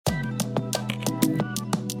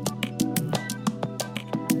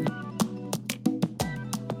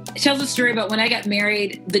tells a story about when I got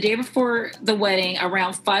married. The day before the wedding,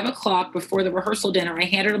 around 5:00 before the rehearsal dinner, I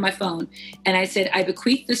handed her my phone and I said, I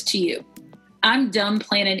bequeath this to you. I'm done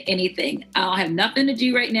planning anything. I'll have nothing to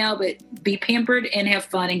do right now but be pampered and have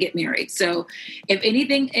fun and get married. So if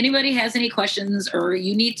anybody has any questions or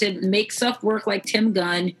you need to make stuff work like Tim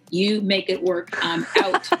Gunn, you make it work. I'm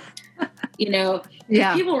out.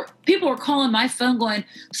 Yeah. People were calling my phone going,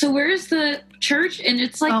 so where's the church? And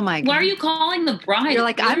it's like, oh my God. Why are you calling the bride? You're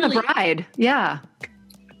like, Literally, I'm the bride. Yeah.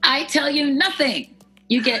 I tell you nothing.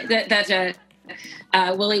 You get that. That's a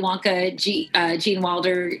Willy Wonka, Gene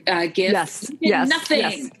Wilder gift. Yes. Nothing.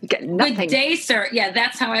 Yes. Get nothing. Good day, sir. Yeah,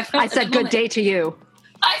 that's how I felt. I said good day to you.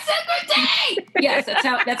 I said good day. Yes,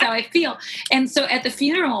 that's how I feel. And so at the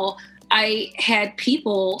funeral, I had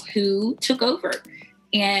people who took over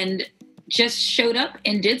and just showed up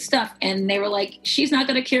and did stuff. And they were like, she's not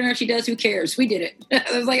going to care if she does. Who cares? We did it.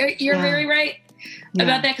 I was like, you're very right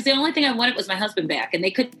about that. Because the only thing I wanted was my husband back. And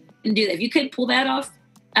they couldn't do that. If you couldn't pull that off,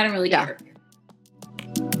 I don't really care.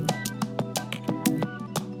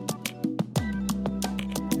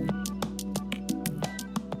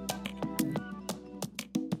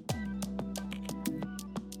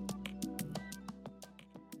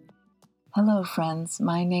 Hello, friends.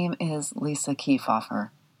 My name is Lisa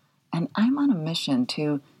Kiefhofer, and I'm on a mission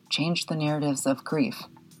to change the narratives of grief,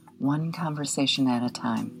 one conversation at a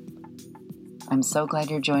time. I'm so glad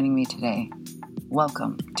you're joining me today.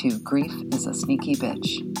 Welcome to Grief is a Sneaky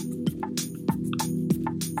Bitch.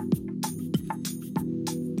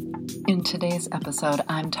 In today's episode,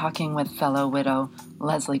 I'm talking with fellow widow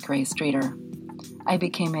Leslie Gray Streeter. I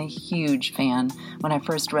became a huge fan when I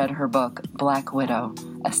first read her book, Black Widow,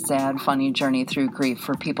 a sad, funny journey through grief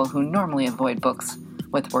for people who normally avoid books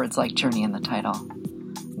with words like journey in the title.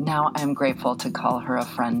 Now I'm grateful to call her a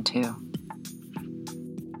friend too.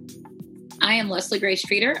 I am Leslie Gray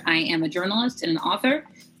Streeter. I am a journalist and an author.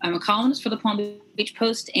 I'm a columnist for the Palm Beach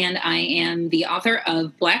Post, and I am the author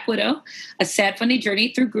of Black Widow, a sad, funny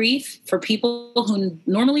journey through grief for people who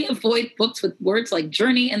normally avoid books with words like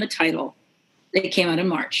journey in the title. They came out in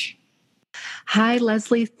March. Hi,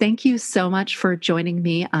 Leslie. Thank you so much for joining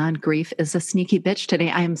me on Grief is a Sneaky Bitch today.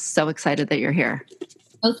 I am so excited that you're here.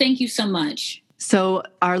 Oh, thank you so much. So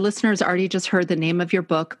our listeners already just heard the name of your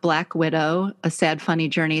book, Black Widow, a sad, funny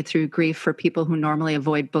journey through grief for people who normally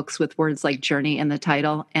avoid books with words like journey in the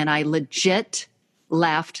title. And I legit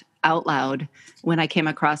laughed out loud when I came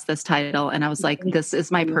across this title. And I was like, this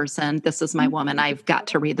is my person. This is my woman. I've got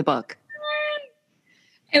to read the book.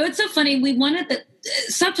 And it's so funny. We wanted the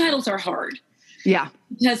subtitles are hard. Yeah.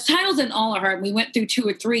 Because titles and all are hard. We went through 2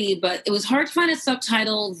 or 3, but it was hard to find a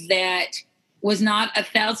subtitle that was not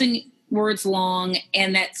 1,000 words long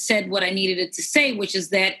and that said what I needed it to say, which is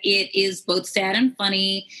that it is both sad and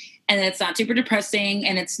funny, and it's not super depressing,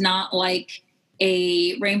 and it's not like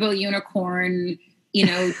a rainbow unicorn,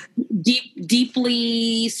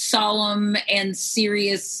 deeply solemn and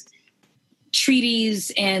serious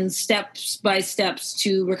treaties and steps by steps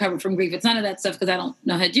to recover from grief. It's none of that stuff because I don't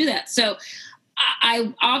know how to do that. So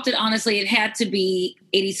I opted, honestly, it had to be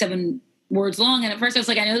 87 words long. And at first I was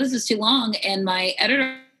like, I know this is too long. And my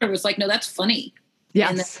editor was like, no, that's funny.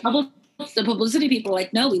 Yes. And the publicity people were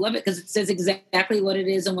like, no, we love it because it says exactly what it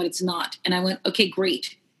is and what it's not. And I went, okay,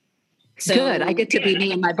 great. So, good. I get to be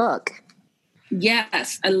me in my book.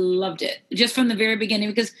 Yes. I loved it just from the very beginning,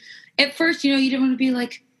 because at first, you didn't want to be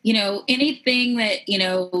like, anything that,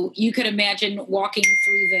 you could imagine walking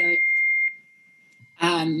through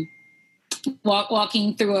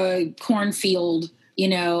walking through a cornfield,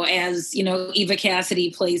 as, Eva Cassidy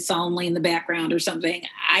plays solemnly in the background or something.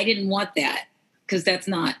 I didn't want that because that's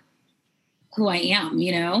not who I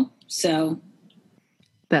am, so.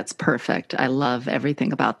 That's perfect. I love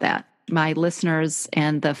everything about that. My listeners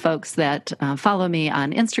and the folks that follow me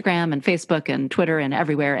on Instagram and Facebook and Twitter and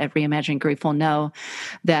everywhere at Reimagine Grief will know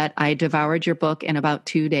that I devoured your book in about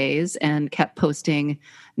 2 days and kept posting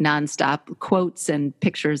nonstop quotes and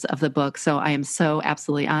pictures of the book. So I am so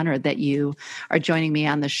absolutely honored that you are joining me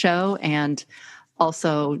on the show, and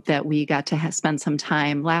also that we got to spend some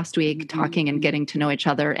time last week talking and getting to know each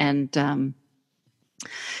other and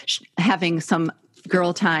having some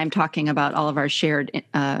girl time talking about all of our shared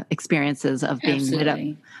experiences of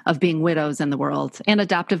being widows in the world, and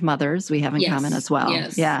adoptive mothers we have in common as well.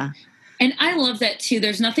 Yes. Yeah. And I love that too.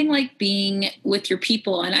 There's nothing like being with your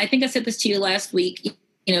people. And I think I said this to you last week,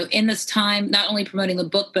 in this time, not only promoting the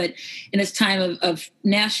book, but in this time of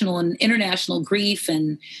national and international grief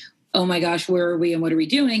and, oh my gosh, where are we and what are we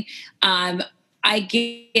doing? I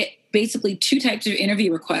get basically 2 types of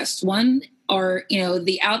interview requests. One are,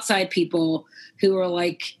 the outside people who are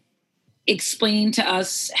like, explain to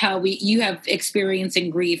us how you have experience in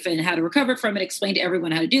grief and how to recover from it, explain to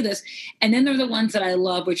everyone how to do this. And then there are the ones that I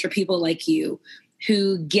love, which are people like you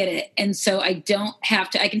who get it. And so I don't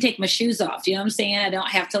have to, I can take my shoes off. You know what I'm saying? I don't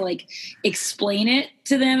have to like explain it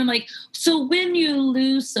to them. And like, so when you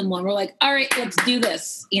lose someone, we're like, all right, let's do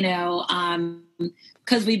this, you know,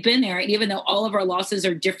 because we've been there. And even though all of our losses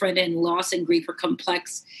are different and loss and grief are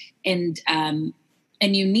complex and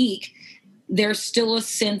unique, there's still a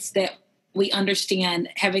sense that we understand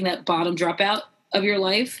having that bottom dropout of your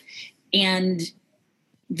life and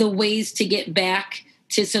the ways to get back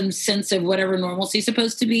to some sense of whatever normalcy is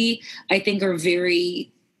supposed to be, I think are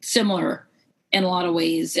very similar in a lot of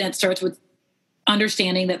ways. And it starts with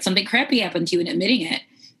understanding that something crappy happened to you and admitting it.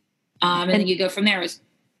 And then you go from there.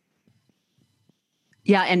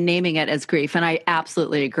 Yeah, and naming it as grief. And I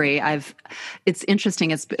absolutely agree. It's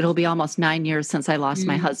interesting. It'll be almost 9 years since I lost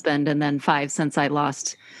my husband, and then 5 since I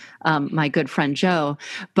lost my good friend Joe.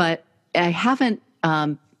 But I haven't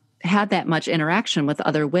had that much interaction with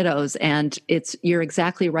other widows. And you're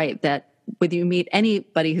exactly right that when you meet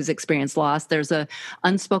anybody who's experienced loss, there's a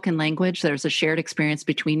unspoken language, there's a shared experience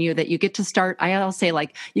between you that you get to start. I'll say,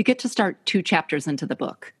 like, you get to start 2 chapters into the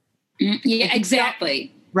book. Yeah,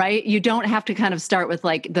 exactly. Right? You don't have to kind of start with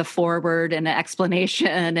like the foreword and an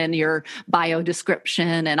explanation and your bio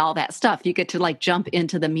description and all that stuff. You get to like jump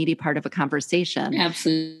into the meaty part of a conversation.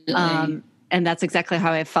 Absolutely. And that's exactly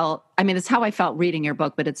how I felt. I mean, it's how I felt reading your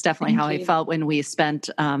book, but it's definitely how I felt when we spent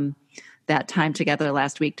that time together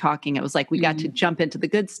last week talking. It was like we got to jump into the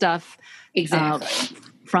good stuff. Exactly.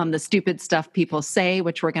 From the stupid stuff people say,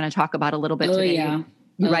 which we're going to talk about a little bit today. Yeah.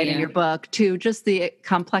 You write in your book, to just the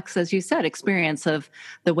complex, as you said, experience of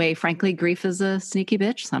the way, frankly, grief is a sneaky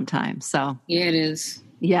bitch sometimes. So yeah, it is.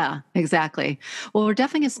 Yeah, exactly. Well, we're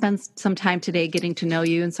definitely going to spend some time today getting to know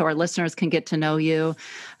you, and so our listeners can get to know you.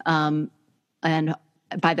 And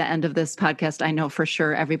by the end of this podcast, I know for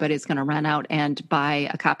sure everybody's going to run out and buy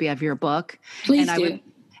a copy of your book. Please do.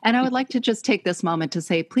 I would like to just take this moment to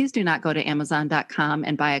say, please do not go to Amazon.com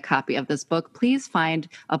and buy a copy of this book. Please find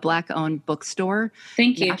a Black-owned bookstore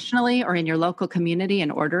nationally or in your local community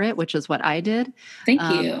and order it, which is what I did. Thank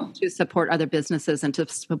you. To support other businesses and to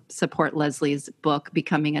support Leslie's book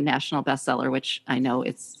becoming a national bestseller, which I know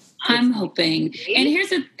I'm hoping. And here's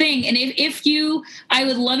the thing. And I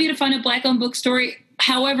would love you to find a Black-owned bookstore.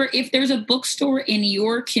 However, if there's a bookstore in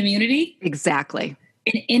your community, exactly,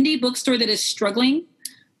 an indie bookstore that is struggling,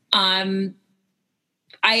 I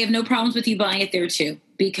have no problems with you buying it there too,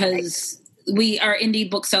 because we are indie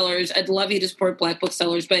booksellers. I'd love you to support Black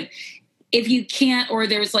booksellers, but if you can't, or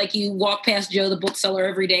there's like you walk past Joe, the bookseller,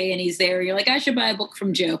 every day and he's there, you're like, I should buy a book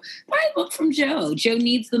from Joe. Buy a book from Joe. Joe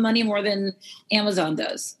needs the money more than Amazon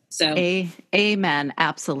does. So, amen.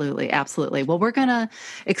 Absolutely. Absolutely. Well, we're going to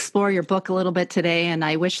explore your book a little bit today. And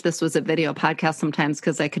I wish this was a video podcast sometimes,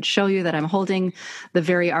 because I could show you that I'm holding the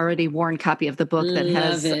very already worn copy of the book that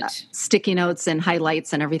has sticky notes and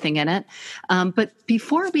highlights and everything in it. But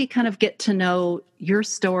before we kind of get to know your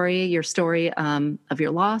story of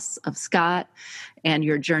your loss of Scott and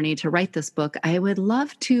your journey to write this book, I would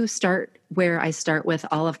love to start where I start with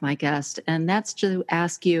all of my guests. And that's to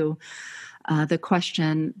ask you the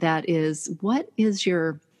question that is, what is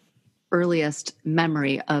your earliest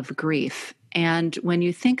memory of grief? And when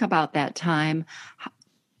you think about that time,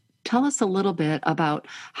 tell us a little bit about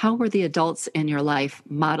how were the adults in your life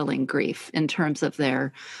modeling grief in terms of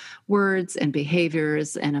their words and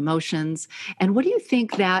behaviors and emotions? And what do you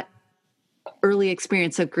think that early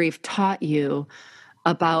experience of grief taught you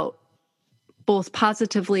about, both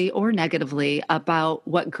positively or negatively, about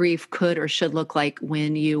what grief could or should look like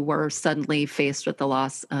when you were suddenly faced with the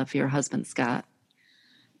loss of your husband, Scott?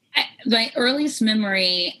 My earliest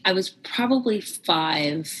memory, I was probably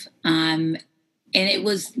 5. And it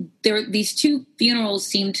was these 2 funerals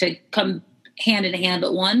seemed to come hand in hand,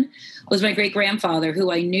 but one was my great grandfather,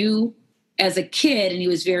 who I knew as a kid, and he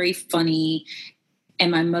was very funny. And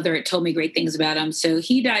my mother had told me great things about him. So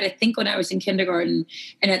he died, I think, when I was in kindergarten.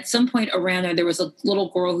 And at some point around there was a little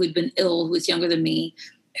girl who'd been ill, who was younger than me,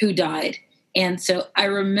 who died. And so I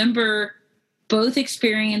remember both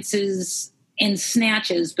experiences in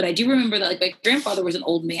snatches, but I do remember that, like, my grandfather was an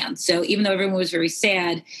old man. So even though everyone was very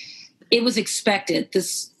sad, it was expected.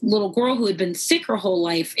 This little girl who had been sick her whole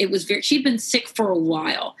life, she'd been sick for a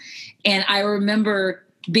while. And I remember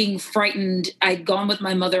being frightened. I'd gone with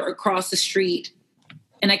my mother across the street,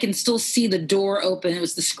 and I can still see the door open. It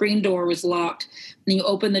was the screen door was locked. And you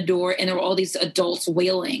open the door and there were all these adults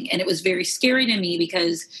wailing. And it was very scary to me,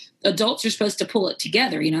 because adults are supposed to pull it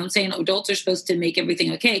together. You know what I'm saying? Adults are supposed to make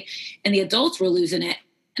everything okay. And the adults were losing it.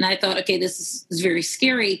 And I thought, okay, is very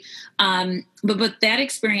scary. But that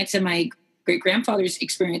experience and my great grandfather's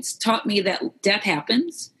experience taught me that death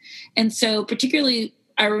happens. And so particularly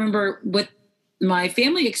I remember with my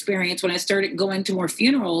family experience, when I started going to more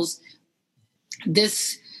funerals,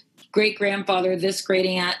 this great grandfather, this great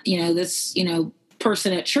aunt, this,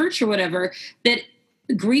 person at church or whatever, that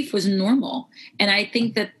grief was normal. And I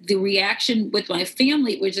think that the reaction with my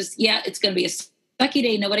family was just, yeah, it's going to be a sucky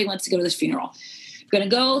day. Nobody wants to go to this funeral. Going to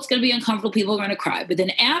go. It's going to be uncomfortable. People are going to cry. But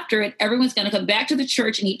then after it, everyone's going to come back to the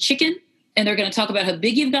church and eat chicken. And they're going to talk about how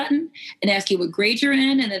big you've gotten and ask you what grade you're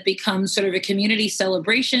in. And it becomes sort of a community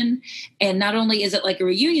celebration. And not only is it like a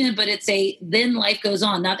reunion, but then life goes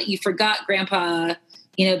on. Not that you forgot grandpa,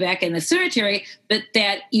 back in the cemetery, but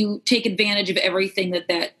that you take advantage of everything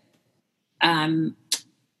that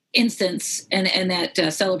instance and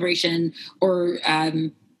that celebration or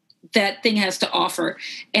that thing has to offer.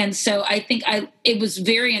 And so I think it was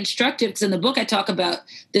very instructive, because in the book I talk about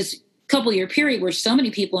this couple-year period where so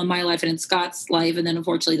many people in my life and in Scott's life, and then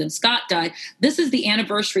unfortunately then Scott died. This is the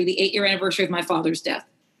 8-year anniversary of my father's death.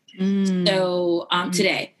 So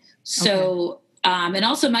today. So and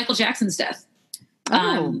also Michael Jackson's death.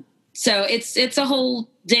 So it's a whole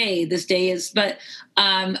day. This day is, but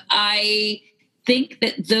I think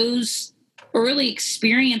that those early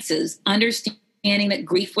experiences, understanding that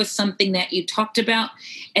grief was something that you talked about,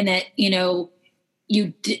 and that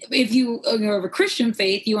if you are of a Christian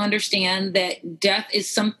faith, you understand that death is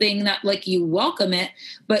something that, like, you welcome it,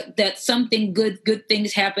 but that something good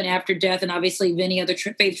things happen after death. And obviously many other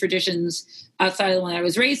faith traditions outside of the one I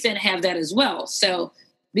was raised in have that as well. So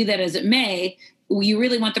be that as it may, you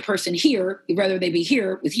really want the person here, whether they be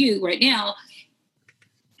here with you right now.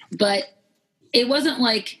 But it wasn't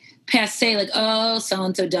like passe, like, oh,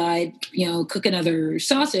 so-and-so died, cook another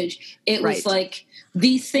sausage. It was like,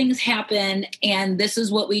 these things happen, and this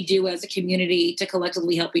is what we do as a community to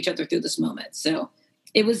collectively help each other through this moment. So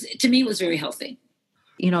to me, it was very healthy.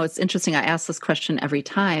 It's interesting. I ask this question every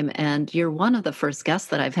time, and you're one of the first guests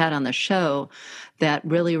that I've had on the show that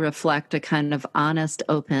really reflect a kind of honest,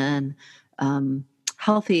 open,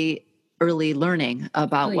 healthy early learning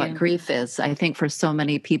about what grief is. I think for so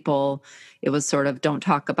many people, it was sort of, don't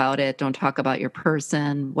talk about it, don't talk about your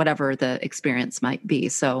person, whatever the experience might be.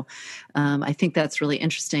 So I think that's really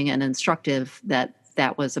interesting and instructive that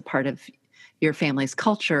was a part of your family's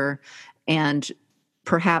culture. And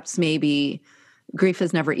perhaps maybe grief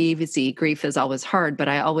is never easy. Grief is always hard. But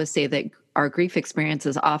I always say that our grief experience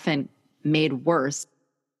is often made worse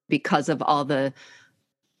because of all the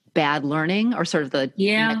bad learning or sort of the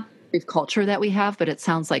grief culture that we have. But it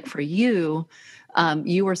sounds like for you,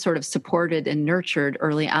 you were sort of supported and nurtured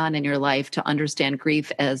early on in your life to understand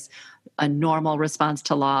grief as a normal response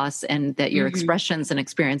to loss, and that your expressions and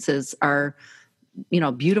experiences are,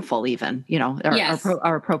 beautiful even,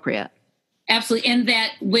 are appropriate. Absolutely. And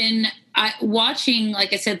that when watching,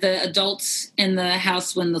 like I said, the adults in the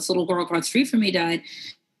house when this little girl across the street from me died,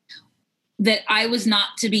 that I was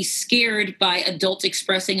not to be scared by adults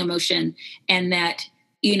expressing emotion, and that,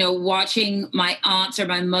 watching my aunts or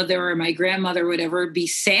my mother or my grandmother or whatever be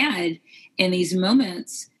sad in these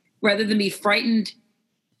moments, rather than be frightened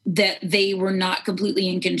that they were not completely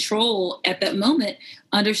in control at that moment,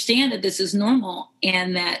 understand that this is normal.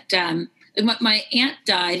 And that my aunt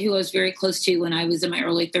died, who I was very close to when I was in my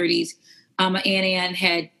early 30s. My Aunt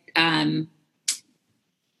Ann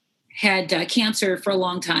had cancer for a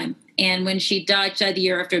long time. And when she died the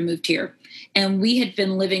year after I moved here. And we had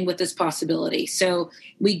been living with this possibility. So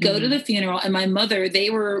we go to the funeral, and my mother, they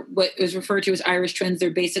were what was referred to as Irish twins. They're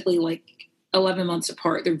basically like 11 months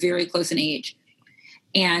apart. They're very close in age.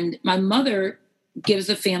 And my mother gives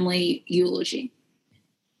a family eulogy.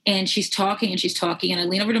 And she's talking. And I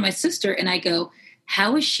lean over to my sister and I go,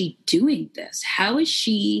 how is she doing this? How is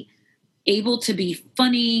she able to be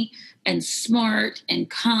funny and smart and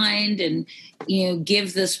kind and,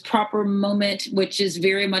 give this proper moment, which is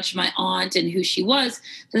very much my aunt and who she was?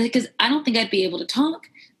 Because I don't think I'd be able to talk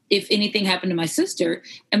if anything happened to my sister.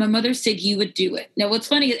 And my mother said, you would do it. Now, what's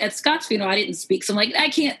funny, at Scott's funeral, I didn't speak. So I'm like, I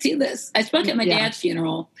can't do this. I spoke at my dad's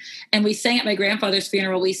funeral, and we sang at my grandfather's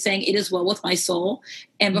funeral. We sang It Is Well With My Soul.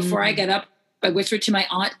 And before I got up, I whispered to my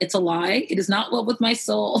aunt, it's a lie. It is not well with my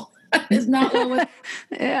soul. It's not well with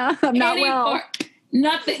I'm not well.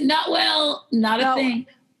 Nothing, not well, not a thing.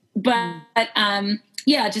 But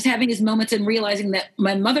just having these moments and realizing that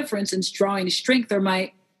my mother, for instance, drawing strength, or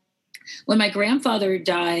when my grandfather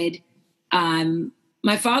died,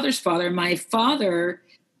 my father's father, my father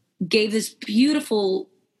gave this beautiful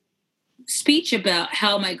speech about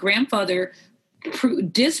how my grandfather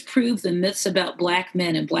disprove the myths about Black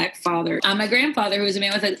men and Black fathers. My grandfather, who was a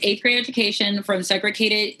man with an 8th grade education from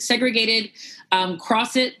segregated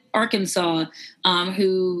Crossett, Arkansas,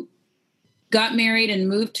 who got married and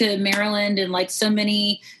moved to Maryland, and like so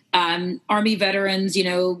many Army veterans,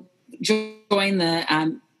 joined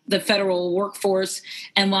the federal workforce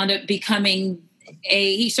and wound up becoming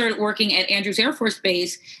he started working at Andrews Air Force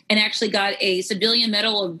Base and actually got a civilian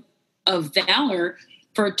medal of valor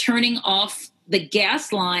for turning off the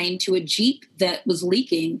gas line to a Jeep that was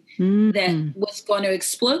leaking, that was going to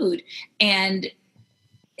explode. And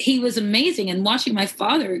he was amazing. And watching my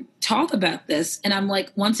father talk about this, and I'm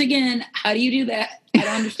like, once again, how do you do that? I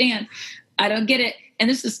don't understand. I don't get it. And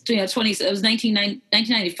this is, it was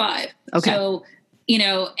 1995. Okay. So,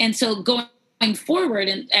 and so going forward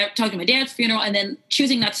and talking to my dad's funeral, and then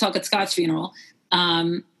choosing not to talk at Scott's funeral,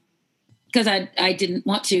 because I didn't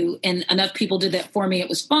want to, and enough people did that for me. It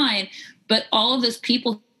was fine. But all of those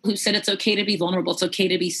people who said it's okay to be vulnerable, it's okay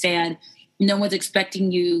to be sad, no one's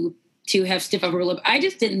expecting you to have stiff upper lip. I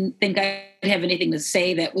just didn't think I'd have anything to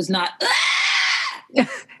say that was not.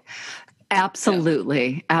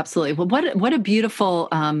 Absolutely. Absolutely. Well, what a beautiful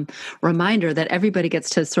reminder that everybody gets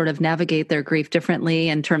to sort of navigate their grief differently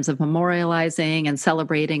in terms of memorializing and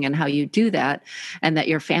celebrating and how you do that, and that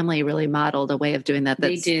your family really modeled a way of doing that.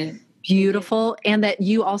 That's beautiful. And that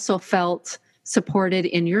you also felt supported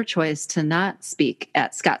in your choice to not speak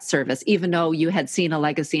at Scott's service, even though you had seen a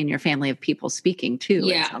legacy in your family of people speaking too.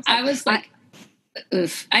 Yeah. I was like,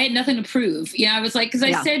 I had nothing to prove. I was like, because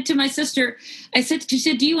I said to my sister, she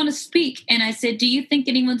said, do you want to speak? And I said, do you think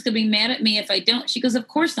anyone's going to be mad at me if I don't? She goes, of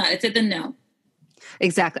course not. I said, then no.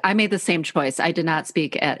 Exactly. I made the same choice. I did not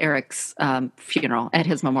speak at Eric's funeral, at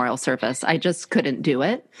his memorial service. I just couldn't do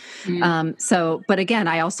it. But again,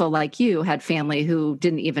 I also, like you, had family who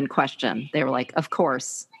didn't even question. They were like, of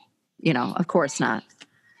course, of course not.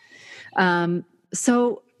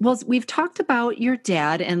 Well, we've talked about your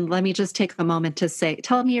dad, and let me just take a moment to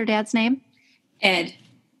tell me your dad's name. Ed.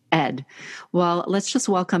 Well, let's just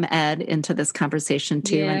welcome Ed into this conversation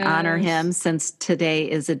too, and honor him, since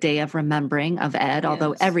today is a day of remembering of Ed,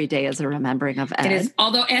 although every day is a remembering of Ed. It is,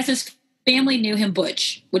 although as his family knew him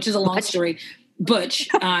Butch, which is a long story. Butch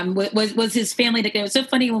was his family. It was so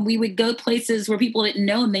funny when we would go places where people didn't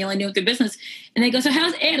know him, they only knew their business. And they go, so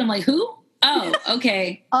how's Ed? I'm like, who? Oh,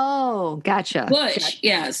 okay. Oh, gotcha. Butch. Gotcha.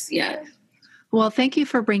 Yes. Yeah. Well, thank you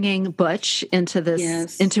for bringing Butch into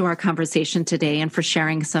this, into our conversation today, and for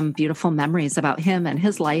sharing some beautiful memories about him and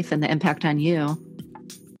his life and the impact on you.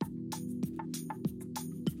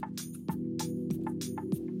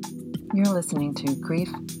 You're listening to Grief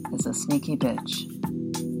is a Sneaky Bitch.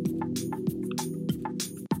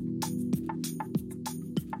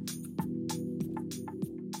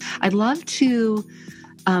 I'd love to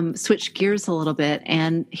switch gears a little bit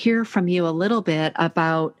and hear from you a little bit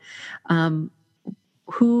about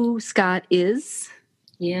who Scott is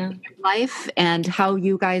in life, and how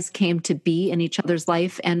you guys came to be in each other's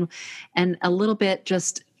life, and a little bit,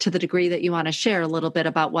 just to the degree that you want to share, a little bit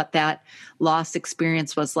about what that loss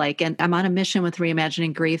experience was like. And I'm on a mission with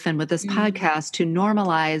Reimagining Grief and with this podcast to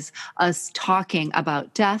normalize us talking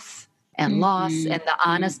about death and loss and the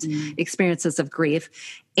honest experiences of grief.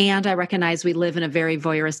 And I recognize we live in a very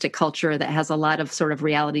voyeuristic culture that has a lot of sort of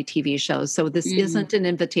reality TV shows. So this isn't an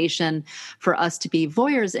invitation for us to be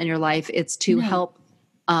voyeurs in your life. It's to help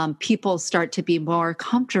people start to be more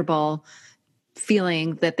comfortable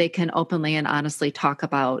feeling that they can openly and honestly talk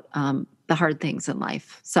about the hard things in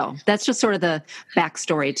life. So that's just sort of the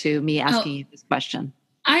backstory to me asking you this question.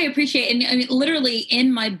 I appreciate it. And I mean, literally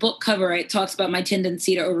in my book cover, it talks about my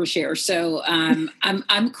tendency to overshare. So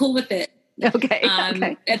I'm cool with it. Okay.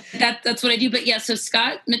 That's what I do. But yeah, so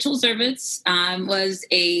Scott Mitchell-Zervitz was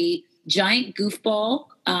a giant goofball.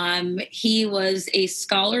 He was a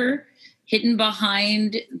scholar hidden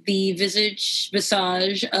behind the visage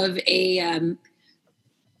of a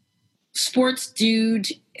sports dude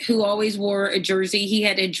who always wore a jersey. He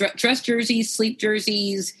had a dress jerseys, sleep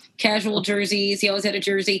jerseys, casual jerseys. He always had a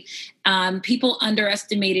jersey. People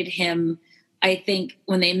underestimated him, I think,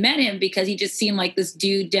 when they met him, because he just seemed like this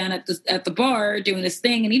dude down at the bar doing this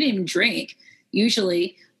thing, and he didn't even drink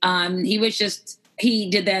usually. He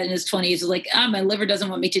did that in his 20s. He was like, my liver doesn't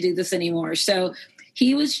want me to do this anymore. So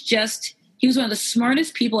he was one of the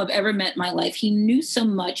smartest people I've ever met in my life. He knew so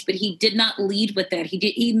much, but he did not lead with that.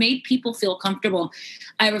 He made people feel comfortable.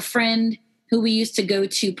 I have a friend who we used to go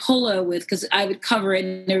to polo with, because I would cover it,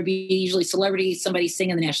 and there would be usually celebrities, somebody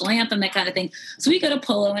singing the national anthem, that kind of thing. So we go to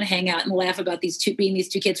polo and hang out and laugh about these two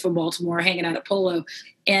kids from Baltimore hanging out at polo.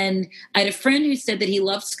 And I had a friend who said that he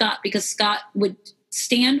loved Scott because Scott would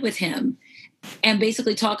stand with him and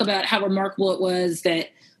basically talk about how remarkable it was that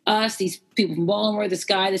us, these people from Baltimore, this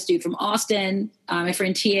guy, this dude from Austin, my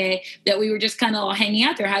friend TA, that we were just kind of all hanging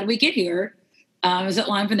out there. How did we get here? Is that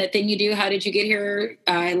line from That Thing You Do? How did you get here?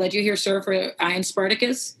 I led you here, sir, for I Am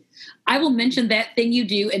Spartacus. I will mention That Thing You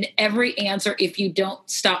Do in every answer if you don't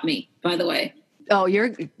stop me, by the way. Oh,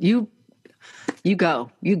 you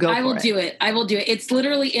go. I will do it. I will do it. It's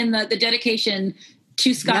literally in the dedication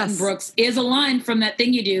to Scott and Brooks is a line from That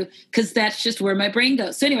Thing You Do, because that's just where my brain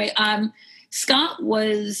goes. So anyway, Scott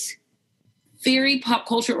was very pop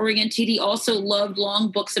culture oriented. He also loved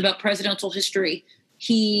long books about presidential history.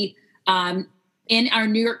 He, in our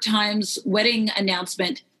New York Times wedding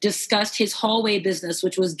announcement, discussed his hallway business,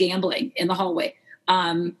 which was gambling in the hallway.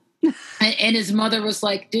 And his mother was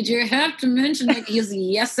like, "Did you have to mention that?" He was,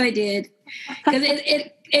 "Yes, I did." Because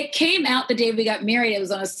it came out the day we got married. It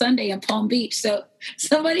was on a Sunday in Palm Beach. So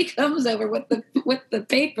somebody comes over with the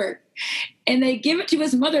paper, and they give it to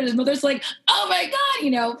his mother. And his mother's like, "Oh my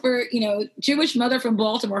God," for Jewish mother from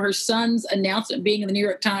Baltimore, her son's announcement being in the New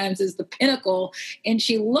York Times is the pinnacle. And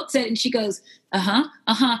she looks at it and she goes, come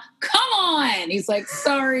on. He's like,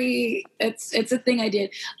 "Sorry, it's a thing I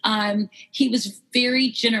did." He was very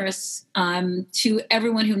generous to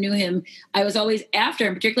everyone who knew him. I was always after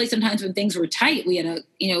him, particularly sometimes when things were tight. We had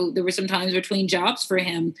there were some times between jobs for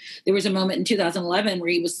him. There was a moment in 2011 where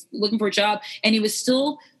he was looking for a job and he was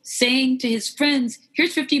still saying to his friends,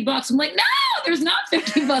 "Here's $50." I'm like, "No, there's not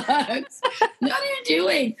 $50. What are you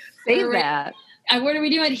doing?" Say that. What are we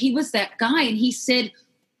doing? He was that guy. And he said,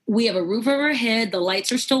 "We have a roof over our head. The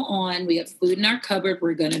lights are still on. We have food in our cupboard.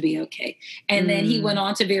 We're going to be okay." And then he went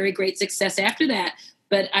on to very great success after that.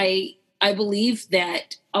 But I believe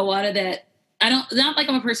that a lot of that, not like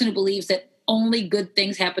I'm a person who believes that only good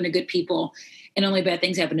things happen to good people and only bad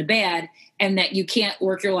things happen to bad, and that you can't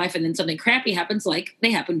work your life and then something crappy happens like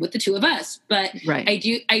they happened with the two of us. But right.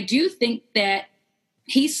 I do think that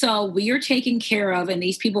he saw we are taken care of and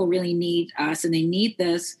these people really need us and they need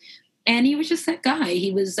this. And he was just that guy.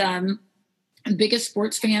 He was the biggest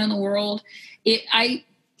sports fan in the world. I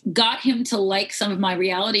got him to like some of my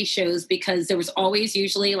reality shows because there was always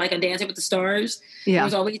usually, like on Dancing with the Stars, there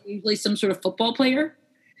was always usually some sort of football player.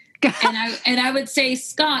 and I would say,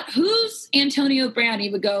 "Scott, who's Antonio Brown?" He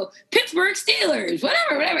would go, "Pittsburgh Steelers,"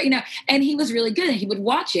 whatever, and he was really good. And he would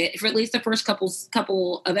watch it for at least the first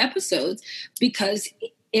couple of episodes because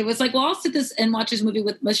it was like, well, I'll sit this and watch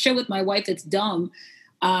this show with my wife that's dumb.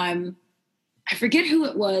 I forget who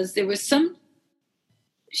it was. There was some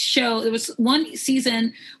show. There was one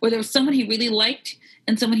season where there was someone he really liked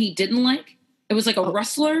and someone he didn't like. It was like a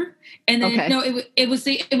wrestler. And then, it was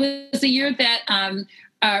the year that,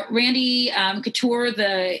 Randy Couture,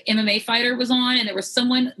 the MMA fighter, was on, and there was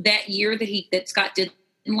someone that year that Scott didn't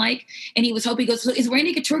like, and he was hoping, he goes, "So is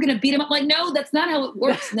Randy Couture going to beat him up?" Like, no, that's not how it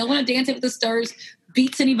works. No one on Dancing with the Stars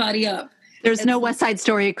beats anybody up. There's no West Side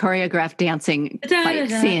Story choreographed dancing fight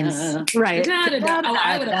scenes, right?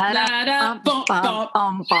 I would have.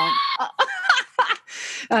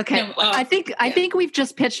 Okay, I think we've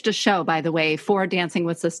just pitched a show, by the way, for Dancing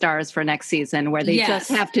with the Stars for next season, where they just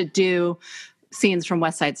have to do scenes from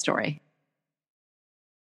West Side Story.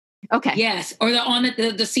 Okay. Yes, or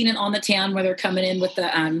the scene in On the Town where they're coming in with the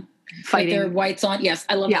fighting, with their whites on. Yes,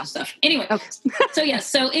 I love that stuff. Anyway,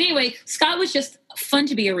 so anyway, Scott was just fun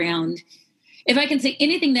to be around. If I can say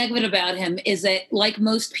anything negative about him, is that, like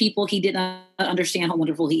most people, he did not understand how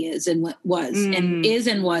wonderful he is and what was and is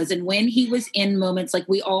and was. And when he was in moments like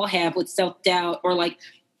we all have with self-doubt, or like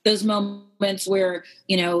those moments where,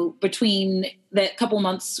 between that couple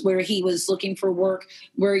months where he was looking for work,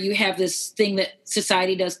 where you have this thing that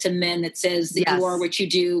society does to men that says that you are what you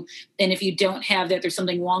do. And if you don't have that, there's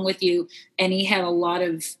something wrong with you. And he had a lot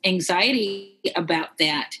of anxiety about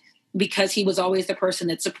that because he was always the person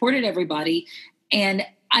that supported everybody. And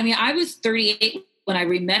I mean, I was 38 when I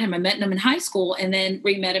re-met him. I met him in high school and then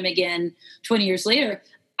re-met him again 20 years later.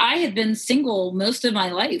 I had been single most of my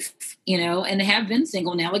life, and have been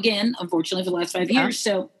single now again, unfortunately, for the last 5 years.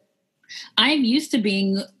 So I'm used to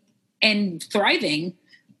being and thriving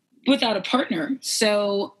without a partner.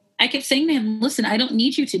 So I kept saying to him, "Listen, I don't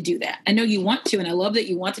need you to do that. I know you want to, and I love that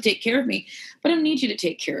you want to take care of me, but I don't need you to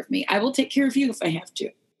take care of me. I will take care of you if I have to."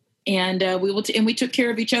 And we took care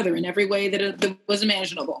of each other in every way that was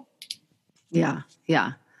imaginable. Yeah.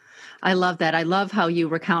 Yeah. I love that. I love how you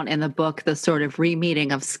recount in the book the sort of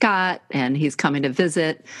re-meeting of Scott, and he's coming to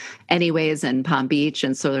visit anyways in Palm Beach,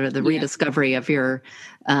 and sort of the rediscovery of your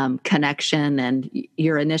connection and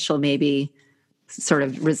your initial maybe sort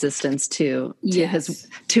of resistance to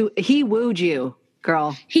he wooed you,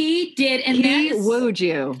 girl. He did. And he wooed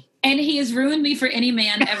you. And he has ruined me for any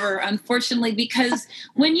man ever, unfortunately, because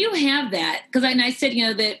when you have that, because I said,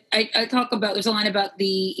 that I talk about, there's a line about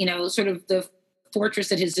the, sort of the fortress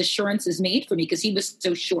that his assurances made for me, because he was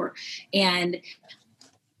so sure. And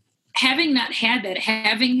having not had that,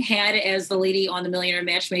 having had, as the lady on The Millionaire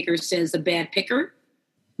Matchmaker says, a bad picker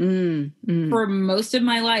for most of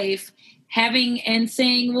my life, having and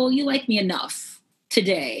saying, well, you like me enough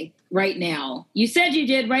today, right now. You said you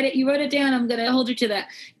did, you wrote it down. I'm going to hold you to that.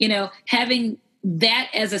 Having that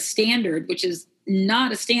as a standard, which is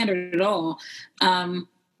not a standard at all, and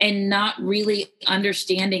not really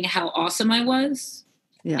understanding how awesome I was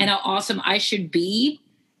and how awesome I should be.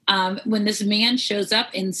 When this man shows up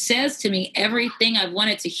and says to me everything I've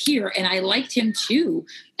wanted to hear, and I liked him too.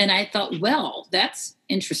 And I thought, well, that's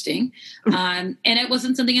interesting. And it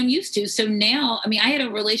wasn't something I'm used to. So now, I had a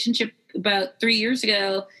relationship about 3 years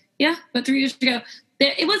ago. Yeah, about 3 years ago.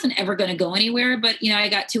 It wasn't ever going to go anywhere, but, I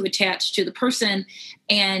got too attached to the person.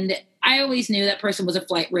 And I always knew that person was a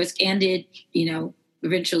flight risk and did,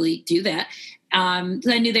 eventually do that. I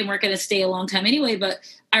knew they weren't going to stay a long time anyway. But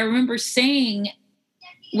I remember saying,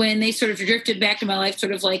 when they sort of drifted back to my life,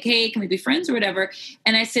 sort of like, hey, can we be friends or whatever?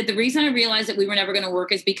 And I said, the reason I realized that we were never going to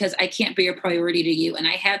work is because I can't be a priority to you. And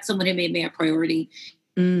I had someone who made me a priority.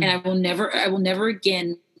 And I will never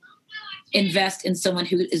again invest in someone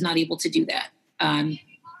who is not able to do that.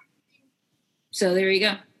 So there you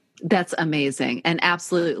go. That's amazing. And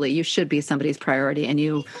absolutely, you should be somebody's priority. And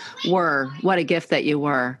you were. What a gift that you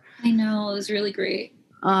were. I know. It was really great.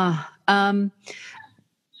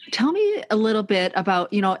 Tell me a little bit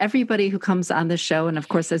about, everybody who comes on the show. And of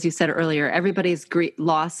course, as you said earlier, everybody's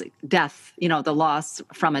loss, death, the loss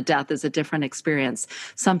from a death is a different experience.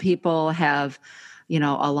 Some people have,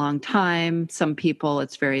 a long time. Some people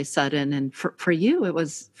it's very sudden. And for you,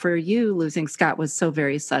 losing Scott was so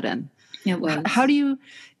very sudden. It was. How do you,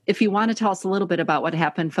 if you want to tell us a little bit about what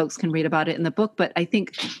happened, folks can read about it in the book. But I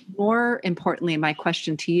think more importantly, my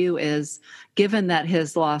question to you is, given that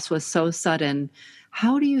his loss was so sudden,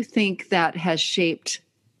 how do you think that has shaped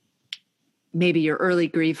maybe your early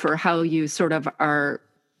grief, or how you sort of are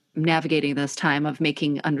navigating this time of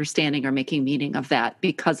making understanding or making meaning of that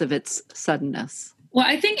because of its suddenness? Well,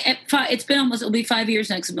 I think it'll be 5 years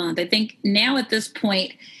next month. I think now at this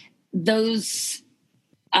point, those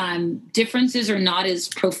differences are not as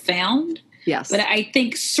profound. Yes. But I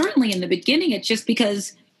think certainly in the beginning, it's just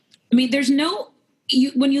because, there's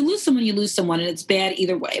when you lose someone, and it's bad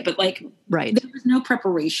either way, but right. There was no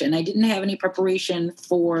preparation. I didn't have any preparation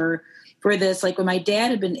for this. Like when my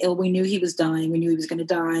dad had been ill, we knew he was dying. We knew he was going to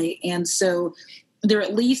die. And so there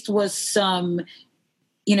at least was some,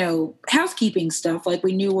 housekeeping stuff. Like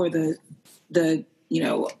we knew where the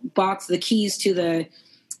box, the keys to the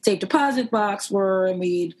safe deposit box were. And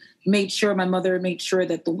we made sure, my mother made sure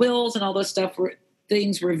that the wills and all those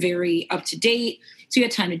things were very up to date. So you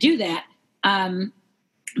had time to do that.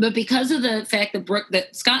 But because of the fact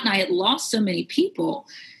that Scott and I had lost so many people,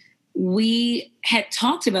 we had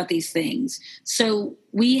talked about these things. So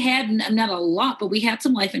we had not a lot, but we had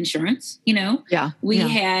some life insurance, Yeah. We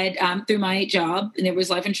had, through my job, and there was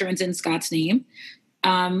life insurance in Scott's name.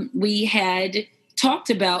 We had talked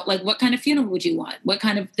about what kind of funeral would you want? What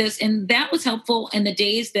kind of this? And that was helpful in the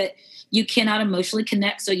days that you cannot emotionally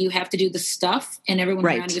connect. So you have to do the stuff, and everyone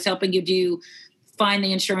around you is helping you find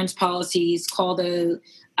the insurance policies, call the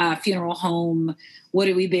funeral home, what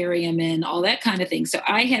do we bury him in, all that kind of thing. So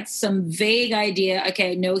I had some vague idea.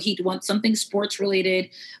 Okay, I know he'd want something sports related.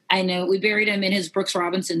 I know we buried him in his Brooks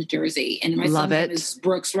Robinson jersey, and my son's name is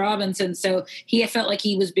Brooks Robinson. So he felt like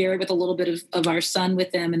he was buried with a little bit of our son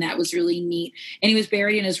with him, and that was really neat. And he was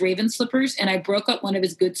buried in his Raven slippers, and I broke up one of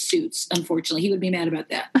his good suits. Unfortunately, he would be mad about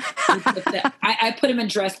that. I put him in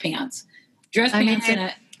dress pants.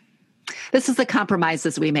 This is the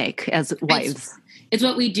compromises we make as wives. It's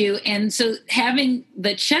what we do. And so having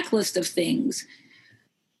the checklist of things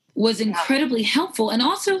was incredibly helpful. And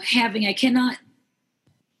also I cannot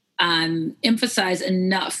emphasize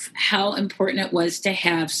enough how important it was to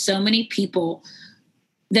have so many people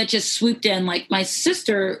that just swooped in. Like my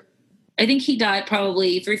sister, I think he died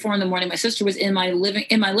probably 3-4 in the morning. My sister was in my living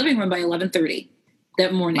room by 11:30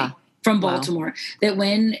 that morning. Wow. From Baltimore. Wow. That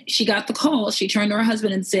when she got the call, she turned to her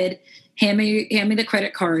husband and said, hand me the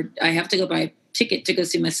credit card. I have to go buy a ticket to go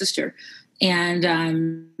see my sister.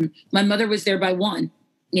 And my mother was there by 1,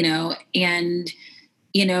 and,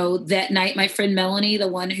 that night, my friend Melanie, the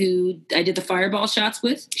one who I did the fireball shots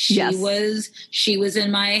with, she was in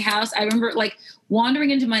my house. I remember wandering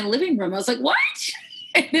into my living room. I was like, what?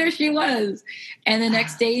 And there she was. And the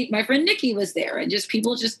next day, my friend Nikki was there, and just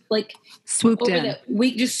people just like swooped over in. the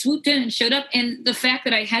week just swooped in and showed up. And the fact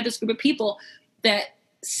that I had this group of people that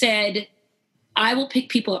said, I will pick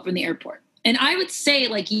people up from the airport. And I would say,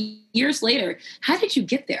 like, years later, how did you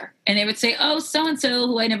get there? And they would say, oh, so-and-so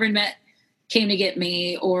who I never met came to get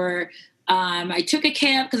me. Or I took a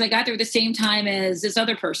cab because I got there at the same time as this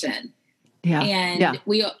other person. Yeah. And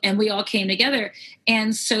we all came together.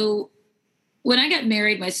 And so when I got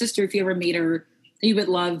married, my sister, if you ever meet her, you would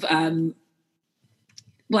love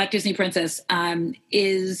Black Disney Princess,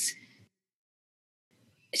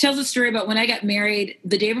 tells a story about when I got married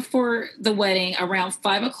the day before the wedding, around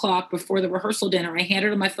 5:00 before the rehearsal dinner. I handed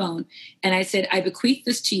her my phone and I said, I bequeath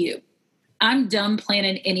this to you. I'm done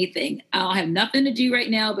planning anything. I'll have nothing to do right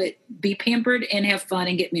now, but be pampered and have fun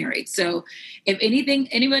and get married. So if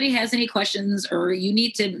anybody has any questions, or you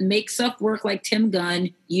need to make stuff work like Tim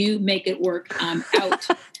Gunn, you make it work. I'm out.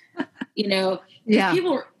 Yeah.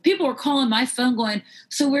 People were calling my phone going,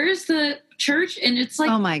 so where's the church? And it's like,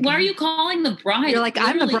 oh my God. Why are you calling the bride? You're like,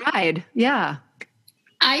 I'm the bride. Yeah.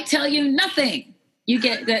 I tell you nothing. You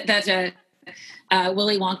get that. That's a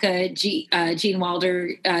Willy Wonka, Gene Wilder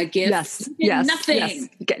gift. Yes. Nothing. Yes.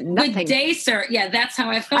 Get nothing. Good day, sir. Yeah, that's how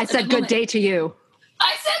I felt. I said good day to you.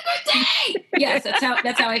 I said good day. Yes,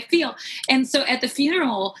 that's how I feel. And so at the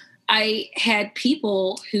funeral, I had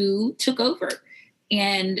people who took over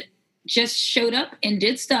and just showed up and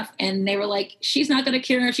did stuff. And they were like, she's not going to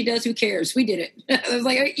care if she does. Who cares? We did it. I was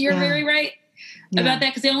like, you're very right about that.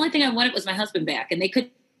 Because the only thing I wanted was my husband back. And they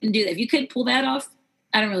couldn't do that. If you couldn't pull that off,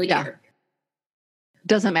 I don't really care.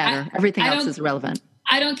 Doesn't matter. Everything else is irrelevant.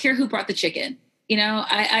 I don't care who brought the chicken.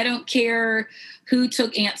 I don't care who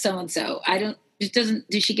took Aunt so-and-so.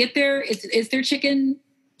 Did she get there? Is there chicken?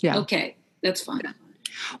 Yeah. Okay. That's fine.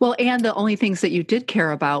 Well, and the only things that you did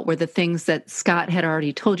care about were the things that Scott had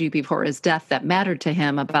already told you before his death that mattered to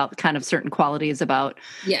him about kind of certain qualities about,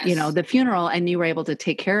 the funeral, and you were able to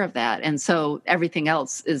take care of that. And so everything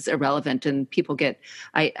else is irrelevant. And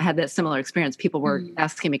I had that similar experience. People were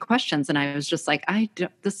asking me questions and I was just like,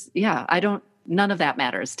 none of that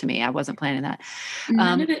matters to me. I wasn't planning that.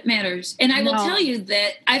 None of it matters. And I will tell you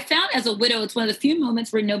that I found as a widow, it's one of the few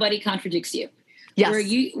moments where nobody contradicts you. Yes. Where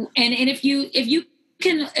if you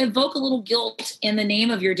can evoke a little guilt in the name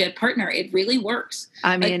of your dead partner, it really works.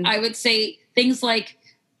 I mean, I would say things like,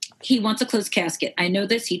 he wants a closed casket. I know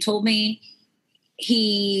this. He told me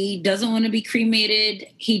he doesn't want to be cremated.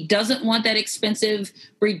 He doesn't want that expensive,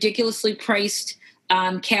 ridiculously priced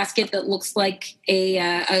casket that looks like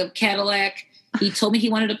a Cadillac. He told me he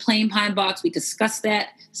wanted a plain pine box. We discussed that.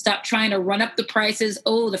 Stop trying to run up the prices.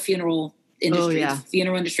 The funeral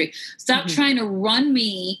industry. Stop trying to run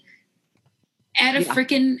me at a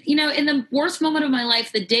freaking, in the worst moment of my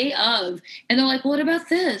life, the day of. And they're like, what about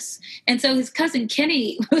this? And so his cousin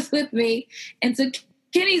Kenny was with me. And so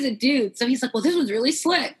Kenny's a dude. So he's like, well, this one's really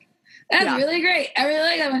slick. That's really great. I really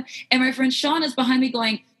like that one. And my friend Sean is behind me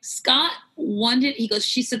going, Scott wanted,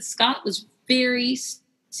 she said Scott was very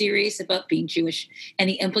serious about being Jewish and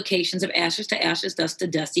the implications of ashes to ashes, dust to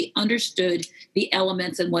dust. He understood the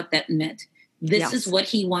elements and what that meant. This is what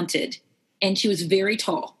he wanted. And she was very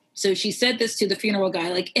tall. So she said this to the funeral guy,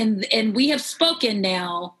 like, and we have spoken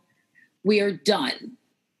now. We are done.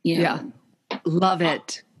 Yeah. Love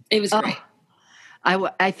it. It was great.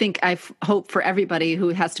 I think I hope for everybody who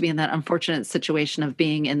has to be in that unfortunate situation of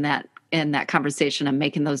being in that conversation and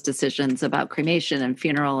making those decisions about cremation and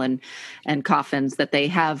funeral and coffins, that they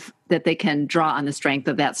can draw on the strength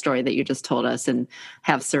of that story that you just told us and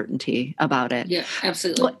have certainty about it. Yeah,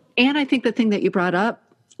 absolutely. Well, and I think the thing that you brought up,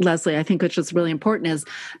 Leslie, I think which is really important is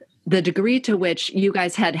the degree to which you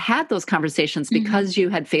guys had those conversations because you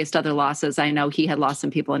had faced other losses. I know he had lost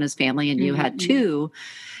some people in his family and you had too,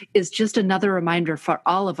 is just another reminder for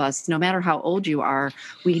all of us, no matter how old you are,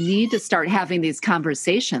 we need to start having these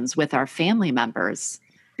conversations with our family members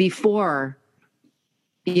before,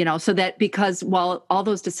 so that, because while all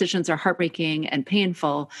those decisions are heartbreaking and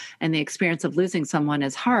painful and the experience of losing someone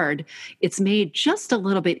is hard, it's made just a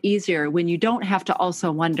little bit easier when you don't have to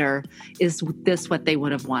also wonder, is this what they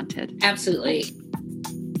would have wanted? Absolutely.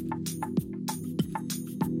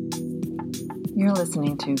 You're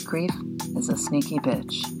listening to Grief is a Sneaky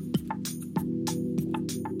Bitch.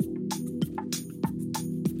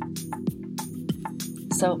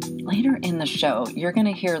 So later in the show, you're going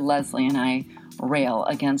to hear Leslie and I rail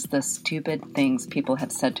against the stupid things people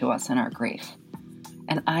have said to us in our grief.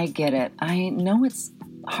 And I get it. I know it's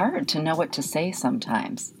hard to know what to say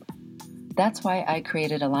sometimes. That's why I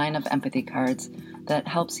created a line of empathy cards that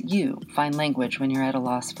helps you find language when you're at a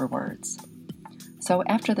loss for words. So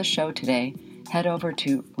after the show today, head over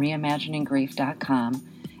to reimagininggrief.com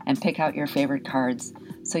and pick out your favorite cards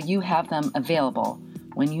so you have them available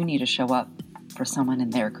when you need to show up for someone in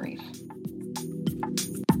their grief.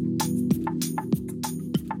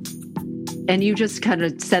 And you just kind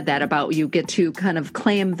of said that about you get to kind of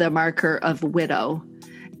claim the marker of widow.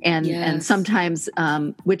 And sometimes,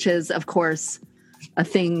 which is, of course, a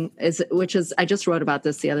thing I just wrote about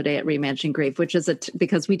this the other day at Reimagining Grief, which is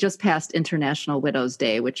because we just passed International Widows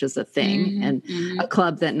Day, which is a thing and a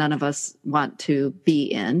club that none of us want to be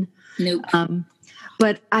in. Nope.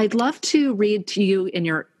 But I'd love to read to you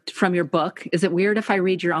from your book. Is it weird if I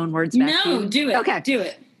read your own words back to you? No, do it. Okay. Do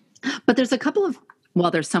it. But there's a couple of,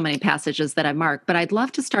 there's so many passages that I marked, but I'd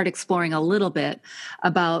love to start exploring a little bit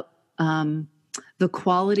about the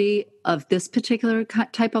quality of this particular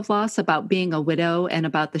type of loss, about being a widow and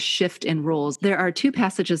about the shift in roles. There are two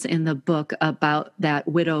passages in the book about that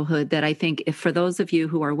widowhood that I think, if for those of you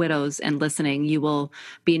who are widows and listening, you will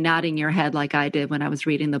be nodding your head like I did when I was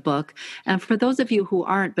reading the book. And for those of you who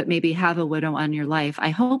aren't, but maybe have a widow on your life,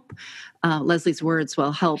 I hope Leslie's words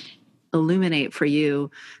will help illuminate for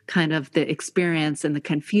you kind of the experience and the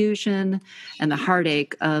confusion and the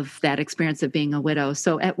heartache of that experience of being a widow.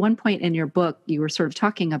 So at one point in your book, you were sort of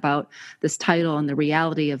talking about this title and the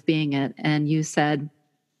reality of being it. And you said,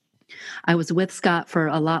 I was with Scott for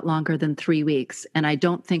a lot longer than 3 weeks, and I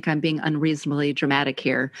don't think I'm being unreasonably dramatic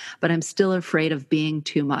here, but I'm still afraid of being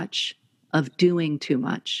too much, of doing too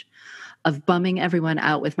much, of bumming everyone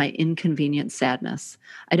out with my inconvenient sadness.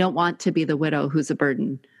 I don't want to be the widow who's a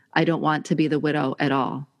burden. I don't want to be the widow at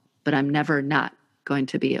all, but I'm never not going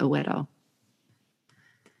to be a widow.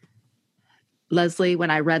 Leslie,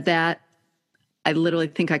 when I read that, I literally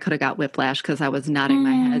think I could have got whiplash because I was nodding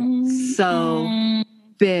my head so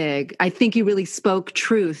big. I think you really spoke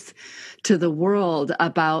truth to the world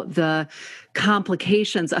about the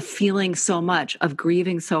complications of feeling so much, of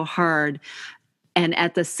grieving so hard, and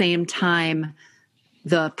at the same time,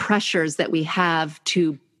 the pressures that we have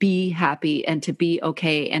to be happy and to be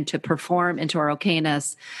okay and to perform into our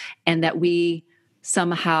okayness, and that we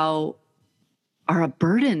somehow are a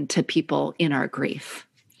burden to people in our grief.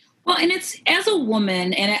 Well, and it's as a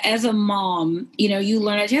woman and as a mom, you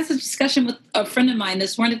learn. I had a discussion with a friend of mine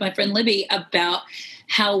this morning, my friend Libby, about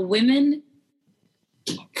how women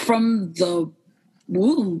from the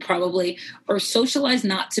womb probably are socialized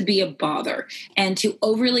not to be a bother and to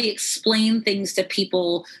overly explain things to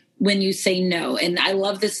people when you say no. And I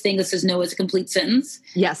love this thing that says no is a complete sentence.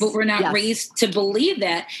 Yes. But we're not raised to believe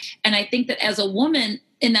that. And I think that as a woman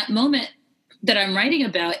in that moment that I'm writing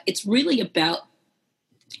about, it's really about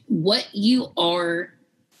what you are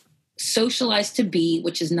socialized to be,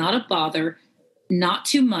 which is not a bother, not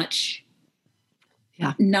too much,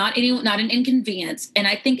 not an inconvenience. And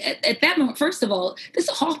I think at that moment, first of all, this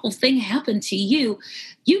awful thing happened to you.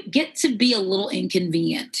 You get to be a little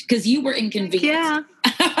inconvenient because you were inconvenienced. Yeah.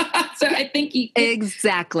 So I think you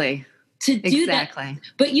exactly to do that.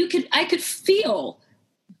 But I could feel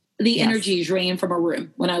the energy drain from a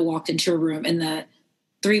room when I walked into a room in the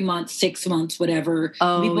 3 months, 6 months, whatever.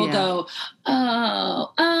 People go,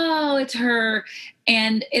 oh, it's her.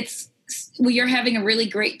 And you're having a really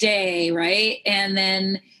great day, right? And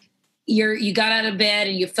then you got out of bed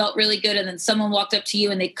and you felt really good. And then someone walked up to you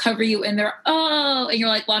and they cover you in their, and you're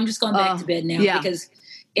like, well, I'm just going back to bed now because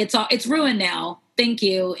it's ruined now. Thank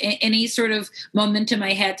you. Any sort of momentum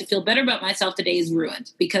I had to feel better about myself today is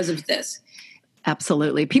ruined because of this.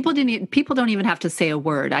 Absolutely. People don't even have to say a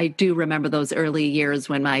word. I do remember those early years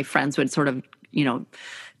when my friends would sort of,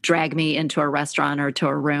 drag me into a restaurant or to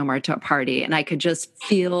a room or to a party, and I could just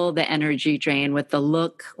feel the energy drain with the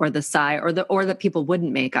look or the sigh or that people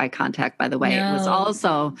wouldn't make eye contact, by the way. No. It was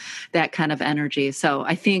also that kind of energy. So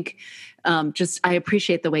I think I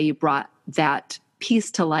appreciate the way you brought that piece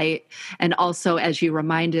to light. And also, as you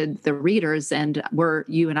reminded the readers, and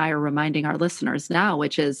you and I are reminding our listeners now,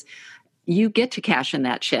 which is, you get to cash in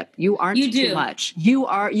that chip. You aren't too much.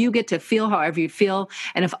 You get to feel however you feel.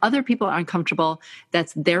 And if other people are uncomfortable,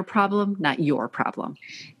 that's their problem, not your problem.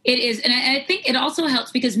 It is. And I think it also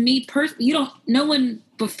helps because no one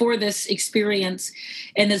before this experience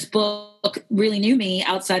and this book really knew me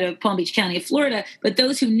outside of Palm Beach County, Florida. But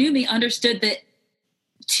those who knew me understood that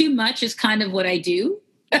too much is kind of what I do.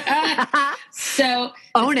 So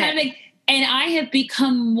own it. And I have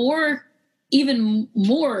become even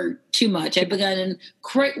more too much. I've begun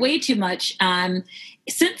way too much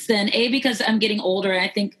since then. Because I'm getting older. I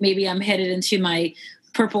think maybe I'm headed into my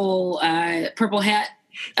purple hat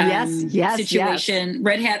situation,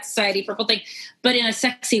 red hat society, purple thing, but in a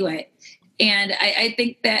sexy way. And I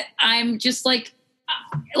think that I'm just like,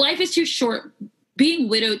 life is too short being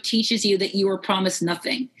widowed teaches you that you were promised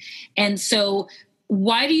nothing. And so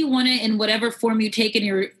why do you want to, in whatever form you take in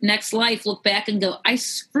your next life, look back and go, I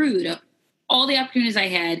screwed up all the opportunities I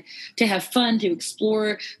had to have fun, to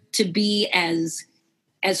explore, to be as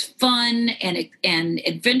fun and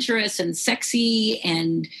adventurous and sexy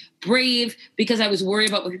and brave because I was worried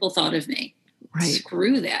about what people thought of me. Right.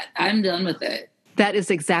 Screw that. I'm done with it. That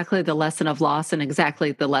is exactly the lesson of loss and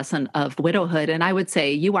exactly the lesson of widowhood. And I would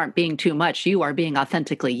say you aren't being too much. You are being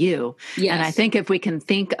authentically you. Yes. And I think if we can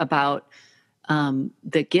think about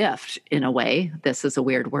the gift, in a way, this is a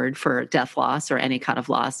weird word for death loss or any kind of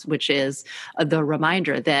loss, which is the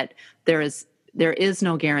reminder that there is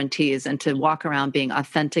no guarantees, and to walk around being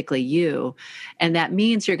authentically you. And that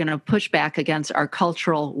means you're going to push back against our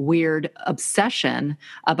cultural weird obsession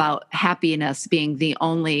about happiness being the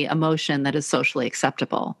only emotion that is socially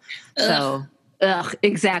acceptable. Ugh. So,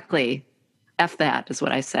 exactly. F that is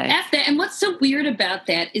what I say. F that. And what's so weird about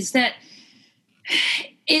that is that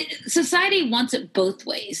society wants it both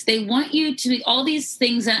ways. They want you to be all these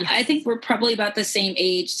things. And yes. I think we're probably about the same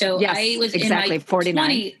age. So yes, I was exactly, in my 49.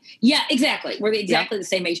 20s. Yeah, exactly. We're exactly the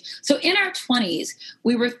same age. So in our 20s,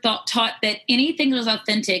 we were taught that anything that is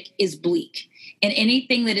authentic is bleak, and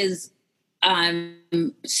anything that is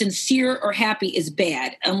sincere or happy is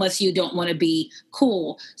bad, unless you don't want to be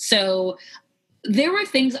cool. So there were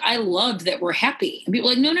things I loved that were happy. And people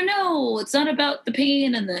were like, no, it's not about the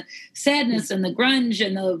pain and the sadness and the grunge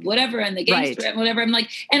and the whatever and the gangster and whatever. I'm like,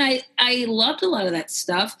 and I loved a lot of that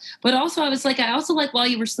stuff. But also I was like, I also like While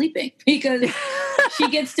You Were Sleeping, because she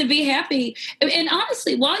gets to be happy. And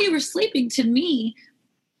honestly, While You Were Sleeping, to me,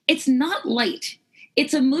 it's not light.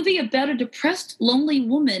 It's a movie about a depressed, lonely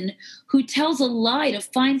woman who tells a lie to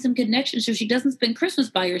find some connection so she doesn't spend Christmas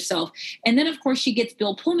by herself. And then, of course, she gets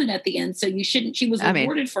Bill Pullman at the end. So she was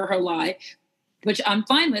rewarded for her lie, which I'm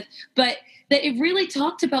fine with. But that it really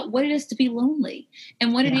talked about what it is to be lonely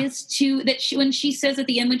and what it is when she says at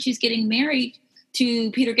the end, when she's getting married to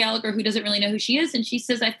Peter Gallagher, who doesn't really know who she is, and she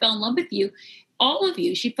says, I fell in love with you, all of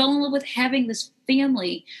you. She fell in love with having this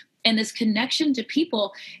family and this connection to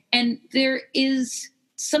people. And there is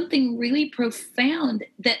something really profound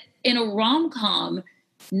that in a rom-com,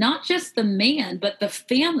 not just the man, but the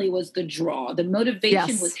family was the draw. The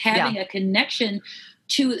motivation was having a connection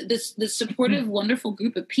to this supportive, wonderful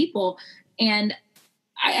group of people. And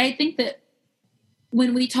I think that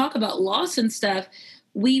when we talk about loss and stuff,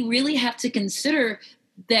 we really have to consider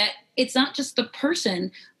that it's not just the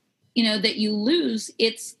person that you lose,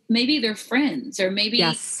 it's maybe their friends, or maybe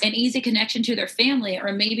an easy connection to their family,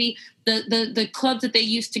 or maybe the clubs that they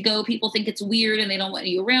used to go, people think it's weird and they don't want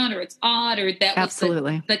you around, or it's odd, or that was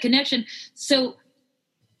the connection. So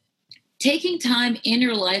taking time in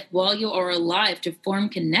your life while you are alive to form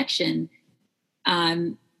connection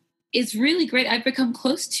is really great. I've become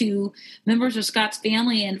close to members of Scott's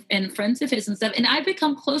family and friends of his and stuff, and I've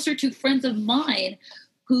become closer to friends of mine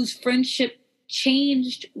whose friendship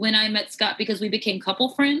changed when I met Scott because we became couple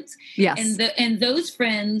friends. Yes. And those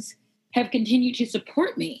friends have continued to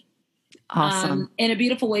support me. Awesome. In a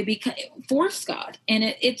beautiful way for Scott.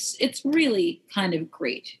 And it's really kind of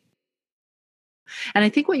great. And I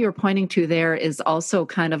think what you're pointing to there is also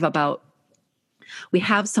kind of about, we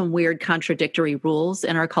have some weird contradictory rules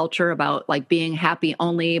in our culture about like being happy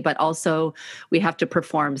only, but also we have to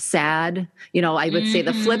perform sad. I would say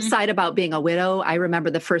the flip side about being a widow. I remember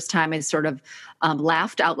the first time I sort of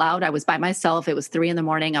laughed out loud. I was by myself. It was 3 a.m.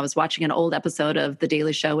 I was watching an old episode of The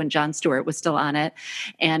Daily Show when Jon Stewart was still on it.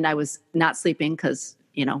 And I was not sleeping because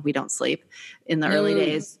we don't sleep in the early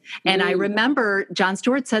days. And I remember Jon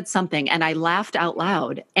Stewart said something and I laughed out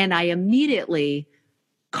loud, and I immediately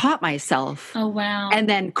caught myself. Oh, wow. And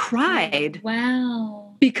then cried.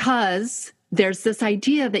 Wow. Because there's this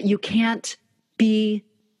idea that you can't be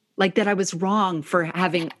like that. I was wrong for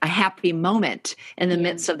having a happy moment in the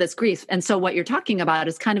midst of this grief. And so what you're talking about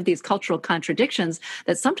is kind of these cultural contradictions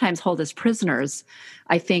that sometimes hold us prisoners,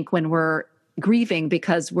 I think, when we're grieving,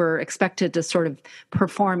 because we're expected to sort of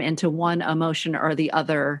perform into one emotion or the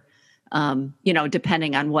other,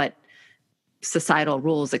 depending on what societal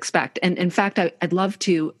rules expect. And in fact, I'd love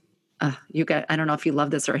to, I don't know if you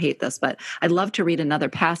love this or hate this, but I'd love to read another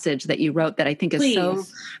passage that you wrote that I think is so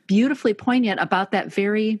beautifully poignant about that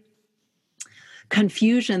very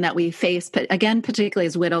confusion that we face, but again, particularly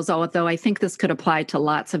as widows, although I think this could apply to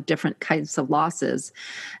lots of different kinds of losses.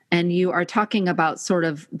 And you are talking about sort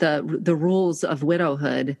of the rules of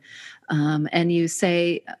widowhood. And you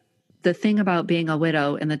say, the thing about being a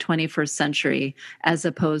widow in the 21st century, as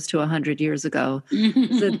opposed to 100 years ago,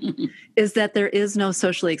 is that there is no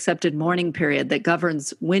socially accepted mourning period that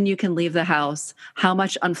governs when you can leave the house, how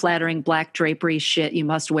much unflattering black drapery shit you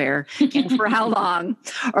must wear, and for how long,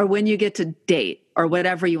 or when you get to date, or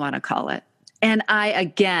whatever you want to call it. And I,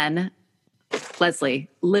 again, Leslie,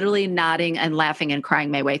 literally nodding and laughing and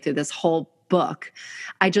crying my way through this whole book.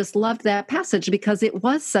 I just loved that passage because it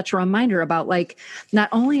was such a reminder about, like, not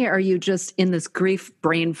only are you just in this grief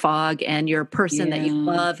brain fog and your person that you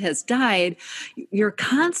love has died, you're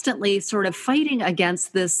constantly sort of fighting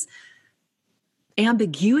against this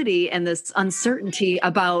ambiguity and this uncertainty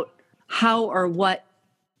about how or what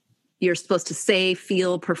you're supposed to say,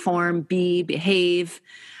 feel, perform, be, behave.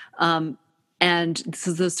 And this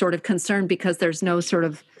is a sort of concern because there's no sort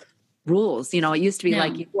of rules. You know, it used to be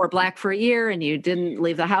like you wore black for a year and you didn't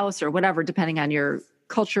leave the house or whatever, depending on your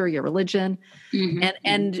culture, your religion.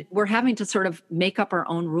 And we're having to sort of make up our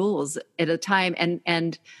own rules at a time.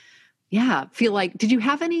 And yeah, feel like, did you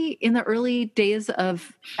have any in the early days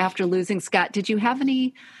of after losing Scott, did you have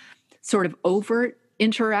any sort of overt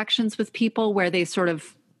interactions with people where they sort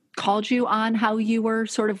of called you on how you were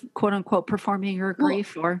sort of quote unquote performing your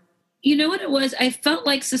grief? Or you know what it was? I felt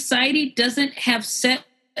like society doesn't have set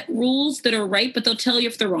rules that are right, but they'll tell you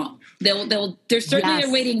if they're wrong. They're certainly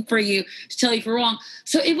they're waiting for you to tell you if you're wrong.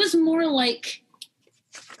 So it was more like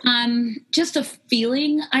just a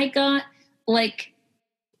feeling I got, like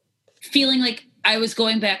feeling like I was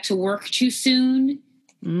going back to work too soon.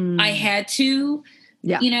 I had to,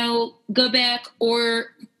 you know, go back, or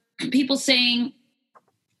people saying,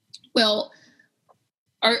 well,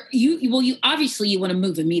 you obviously you want to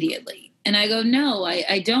move immediately. And I go, no,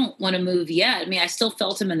 I don't want to move yet. I mean, I still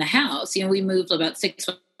felt him in the house. You know, we moved about 6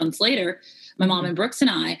 months later, my mom and Brooks and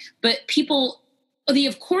I. But people, the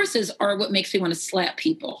of courses are what makes me want to slap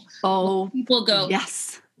people. Oh, people go,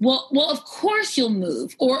 yes. Well, of course you'll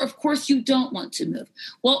move, or of course you don't want to move.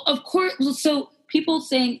 Well, of course. So people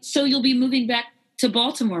saying, so you'll be moving back to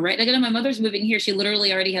Baltimore, right? Like, I know my mother's moving here. She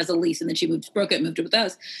literally already has a lease, and then she broke it and moved it with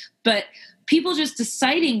us. But people just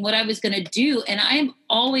deciding what I was going to do. And I've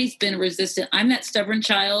always been resistant. I'm that stubborn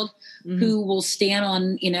child who will stand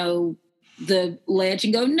on, you know, the ledge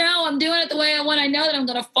and go, no, I'm doing it the way I want. I know that I'm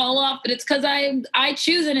going to fall off, but it's because I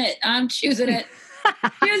choosing it. I'm choosing it.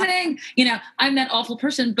 Choosing, you know, I'm that awful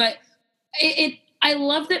person. But I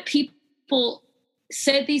love that people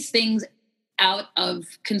said these things out of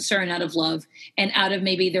concern, out of love, and out of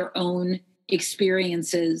maybe their own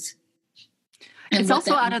experiences. And it's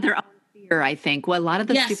also out of their own fear, I think. Well, a lot of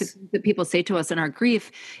the stupid things that people say to us in our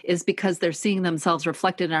grief is because they're seeing themselves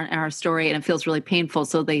reflected in our story, and it feels really painful.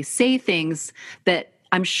 So they say things that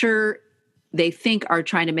I'm sure they think are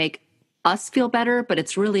trying to make us feel better, but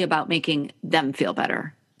it's really about making them feel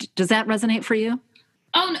better. Does that resonate for you?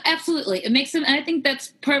 Oh, no, absolutely. It makes them, and I think that's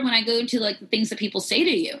part of when I go into like the things that people say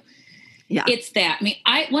to you. Yeah. It's that. I mean,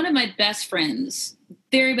 one of my best friends,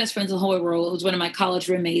 very best friends in the whole world, was one of my college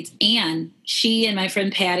roommates, Anne. She and my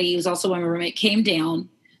friend Patty, who's also one of my roommate, came down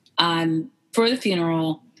for the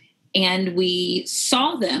funeral, and we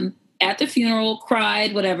saw them at the funeral,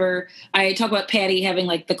 cried, whatever. I talk about Patty having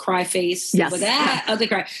like the cry face. Yes. Like, ugly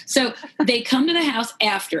cry. So they come to the house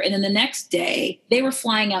after, and then the next day they were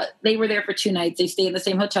flying out. They were there for 2 nights. They stayed in the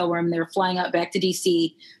same hotel room. They were flying out back to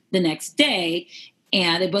DC the next day.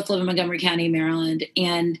 And they both live in Montgomery County, Maryland.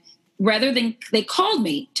 And rather than, they called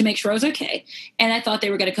me to make sure I was okay. And I thought they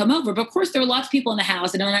were going to come over. But of course, there were lots of people in the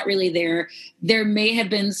house, and I'm not really there. There may have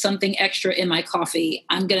been something extra in my coffee.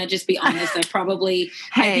 I'm going to just be honest. I probably,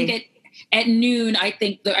 I think at noon, I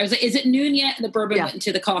was like, is it noon yet? And the bourbon went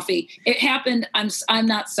into the coffee. It happened. I'm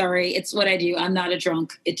not sorry. It's what I do. I'm not a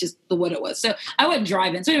drunk. It's just what it was. So I wasn't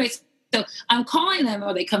driving. So anyways, so I'm calling them,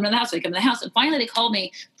 or they come to the house. They come to the house. And finally they called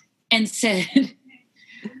me and said,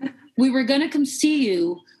 we were going to come see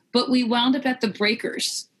you, but we wound up at the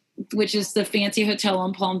Breakers, which is the fancy hotel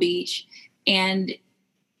on Palm Beach. And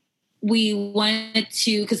we wanted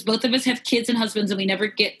to, because both of us have kids and husbands, and we never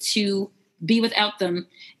get to be without them.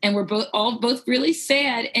 And we're both really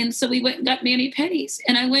sad. And so we went and got mani-pedis.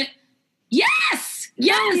 And I went, yes.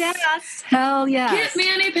 Hell yes. Get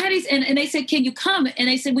mani-pedis. And they said, can you come? And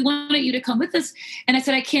I said, we wanted you to come with us. And I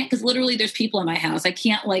said, I can't, because literally there's people in my house. I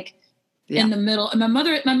can't in the middle. And my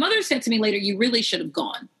mother said to me later, you really should have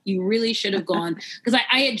gone. You really should have gone. Because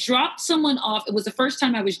I had dropped someone off. It was the first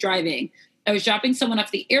time I was driving. I was dropping someone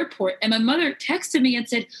off the airport. And my mother texted me and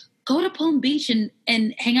said, go to Palm Beach and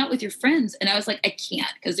hang out with your friends. And I was like, I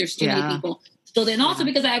can't, because there's too many people still there. And also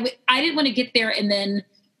because I didn't want to get there and then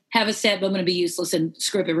have a sad moment and be useless and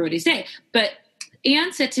screw up everybody's day. But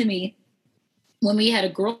Anne said to me, when we had a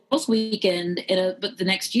girls' weekend but the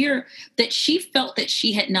next year, that she felt that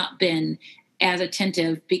she had not been as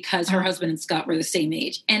attentive because her husband and Scott were the same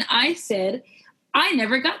age. And I said, I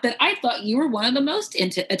never got that. I thought you were one of the most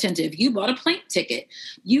attentive. You bought a plane ticket.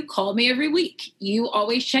 You call me every week. You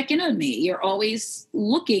always check in on me. You're always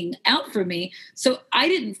looking out for me. So I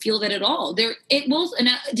didn't feel that at all.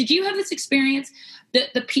 Did you have this experience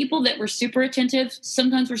that the people that were super attentive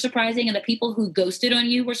sometimes were surprising, and the people who ghosted on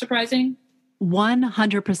you were surprising?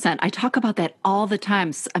 100%. I talk about that all the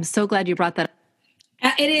time. I'm so glad you brought that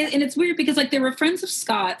up. It is, and it's weird because like there were friends of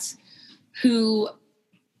Scott's who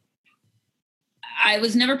I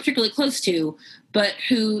was never particularly close to, but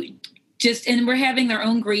who and were having their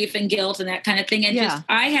own grief and guilt and that kind of thing. And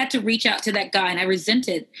I had to reach out to that guy, and I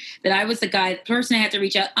resented that I was the person I had to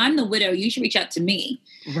reach out. I'm the widow. You should reach out to me.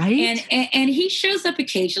 Right. And he shows up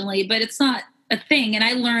occasionally, but it's not a thing. And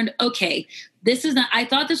I learned, okay, this is not, I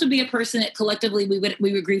thought this would be a person that collectively we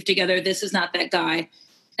would grieve together. This is not that guy.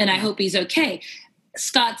 And I hope he's okay.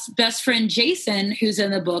 Scott's best friend, Jason, who's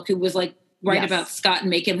in the book, who was like, write about Scott and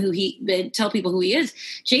make him tell people who he is.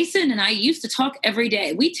 Jason and I used to talk every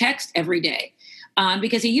day. We text every day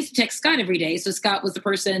because he used to text Scott every day. So Scott was the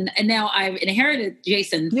person, and now I've inherited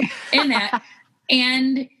Jason in that.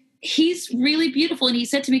 And he's really beautiful. And he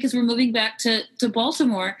said to me, because we're moving back to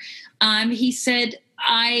Baltimore, he said,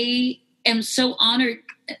 I am so honored.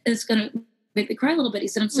 It's going to make me cry a little bit. He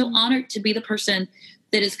said, I'm so honored to be the person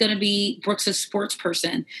that is going to be Brooks' sports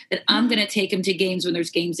person, that I'm going to take him to games when there's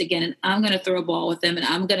games again, and I'm going to throw a ball with him, and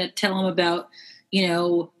I'm going to tell him about,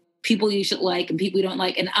 people you should like and people you don't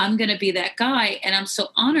like, and I'm going to be that guy. And I'm so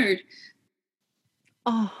honored.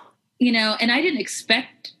 And I didn't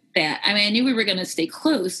expect that. I mean, I knew we were going to stay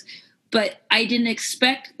close, but I didn't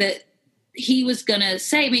expect that he was going to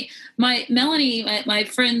say, Melanie, my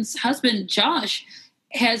friend's husband, Josh,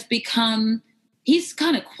 has become... he's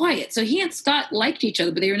kind of quiet. So he and Scott liked each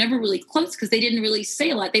other, but they were never really close because they didn't really say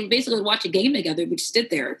a lot. They would basically watch a game together. We'd sit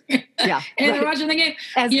there. Yeah. And they're watching the game.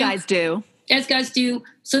 As guys do. As guys do.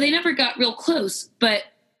 So they never got real close. But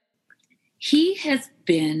he has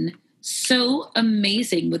been so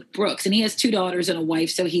amazing with Brooks. And he has 2 daughters and a wife,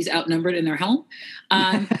 so he's outnumbered in their home.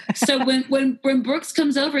 So when Brooks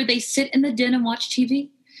comes over, they sit in the den and watch TV.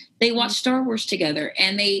 They watch Star Wars together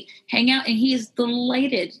and they hang out, and he is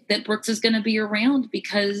delighted that Brooks is going to be around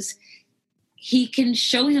because he can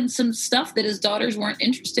show him some stuff that his daughters weren't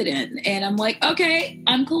interested in. And I'm like, okay,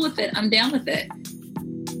 I'm cool with it. I'm down with it.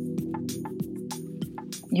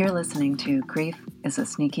 You're listening to Grief is a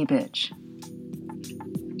Sneaky Bitch.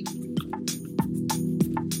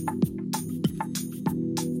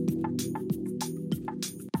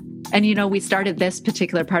 And, we started this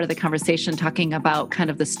particular part of the conversation talking about kind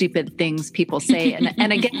of the stupid things people say.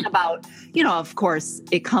 And again, about, of course,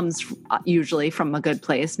 it comes usually from a good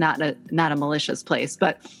place, not a malicious place.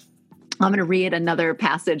 But I'm going to read another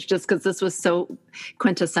passage just because this was so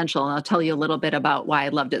quintessential. And I'll tell you a little bit about why I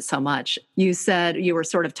loved it so much. You said you were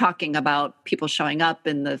sort of talking about people showing up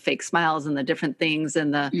and the fake smiles and the different things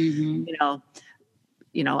and the,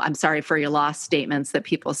 I'm sorry for your loss statements that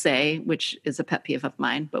people say, which is a pet peeve of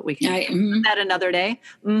mine, but we can do that another day.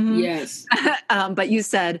 Mm-hmm. Yes. But you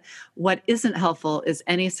said, what isn't helpful is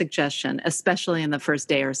any suggestion, especially in the first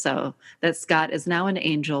day or so, that Scott is now an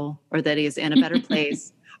angel or that he is in a better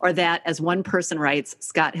place or that, as one person writes,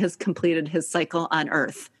 Scott has completed his cycle on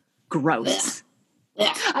Earth. Gross.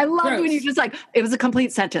 Yeah. I love when you just it was a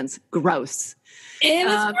complete sentence. Gross. It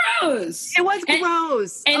was gross. It was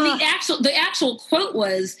gross. And the actual quote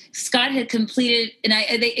was Scott had completed, and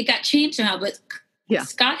it got changed somehow, but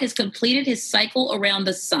Scott has completed his cycle around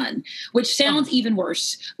the sun, which sounds even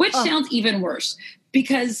worse. Sounds even worse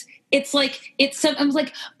because it's like I was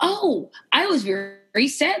like, oh, I was very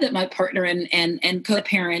sad that my partner and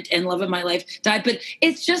co-parent and love of my life died, but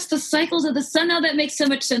it's just the cycles of the sun. Now that makes so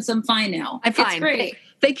much sense. I'm fine now. I'm fine. It's great.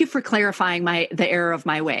 Thank you for clarifying the error of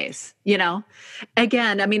my ways.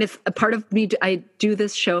 Again, I mean, if a part of me, I do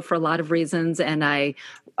this show for a lot of reasons, and I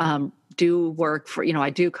do work for, I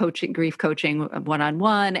do grief coaching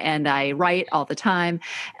one-on-one, and I write all the time.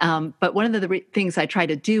 But one of the things I try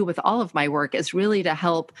to do with all of my work is really to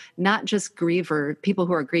help not just people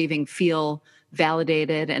who are grieving feel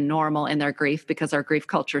validated and normal in their grief, because our grief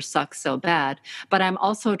culture sucks so bad. But I'm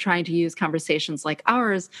also trying to use conversations like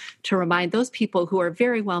ours to remind those people who are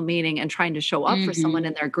very well-meaning and trying to show up for someone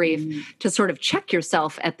in their grief to sort of check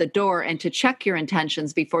yourself at the door and to check your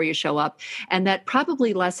intentions before you show up. And that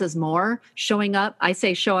probably less is more. Showing up, I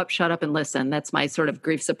say show up, shut up, and listen. That's my sort of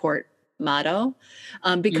grief support motto.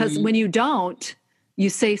 Because when you don't, you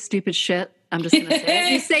say stupid shit. I'm just going to say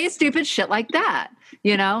it. You say stupid shit like that.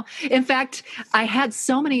 You know, in fact, I had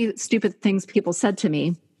so many stupid things people said to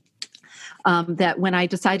me that when I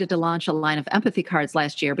decided to launch a line of empathy cards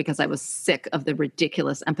last year, because I was sick of the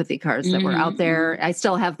ridiculous empathy cards that were out there. I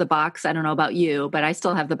still have the box. I don't know about you, but I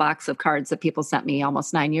still have the box of cards that people sent me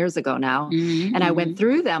almost 9 years ago now. And I went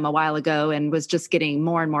through them a while ago and was just getting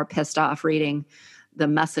more and more pissed off reading the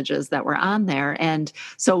messages that were on there. And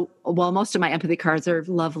so while most of my empathy cards are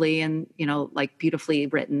lovely and, you know, like beautifully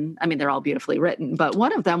written, I mean, they're all beautifully written, but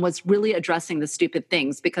one of them was really addressing the stupid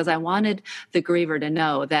things, because I wanted the griever to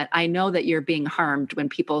know that I know that you're being harmed when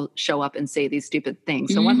people show up and say these stupid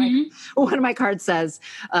things. So one of my cards says,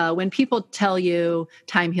 when people tell you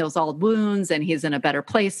time heals all wounds and he's in a better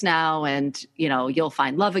place now, and, you know, you'll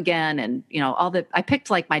find love again. And, you know, I picked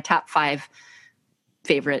like my top 5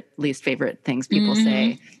 least favorite things people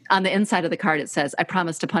say. On the inside of the card, it says, I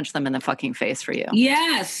promise to punch them in the fucking face for you.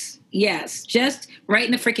 Yes. Just right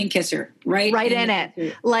in the freaking kisser. Right in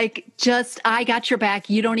it. Like, just, I got your back.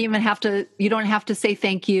 You don't have to say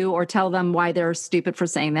thank you or tell them why they're stupid for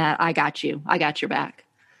saying that. I got you. I got your back.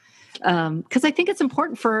 Because I think it's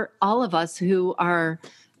important for all of us who are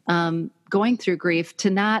going through grief to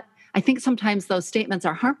not, I think sometimes those statements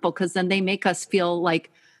are harmful because then they make us feel like,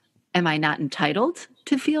 am I not entitled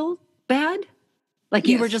to feel bad? Like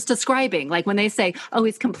you were just describing, like when they say, oh,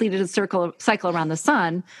 he's completed a cycle around the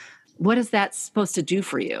sun. What is that supposed to do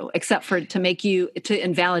for you, except for to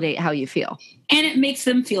invalidate how you feel? And it makes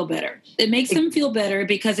them feel better. It makes them feel better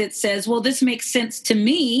because it says, well, this makes sense to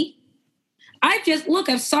me. I've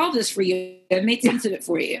solved this for you. I've made sense of it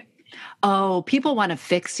for you. Oh, people want to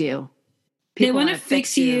fix you. They want to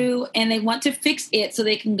fix you, and they want to fix it so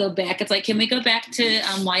they can go back. It's like, can we go back to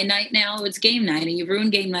why night now? It's game night, and you've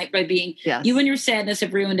ruined game night by being, you and your sadness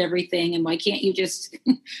have ruined everything. And why can't you just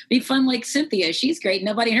be fun like Cynthia? She's great.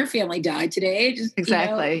 Nobody in her family died today.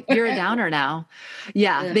 Exactly. You're a downer now.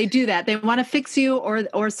 Yeah, they do that. They want to fix you,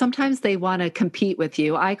 or sometimes they want to compete with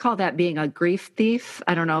you. I call that being a grief thief.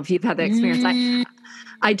 I don't know if you've had that experience.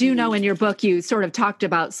 I do know in your book you sort of talked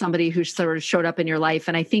about somebody who sort of showed up in your life,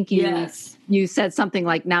 and I think you said something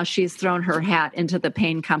like, now she's thrown her hat into the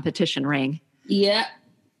pain competition ring. Yeah,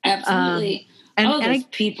 absolutely. Those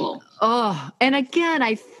people. Oh, and again,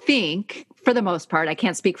 I think for the most part, I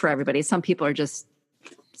can't speak for everybody. Some people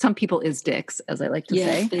is dicks, as I like to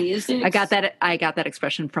say. They is dicks. I got that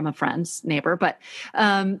expression from a friend's neighbor, but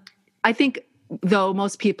I think though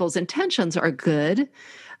most people's intentions are good,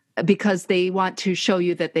 because they want to show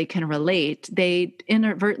you that they can relate, they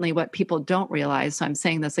inadvertently, what people don't realize, so I'm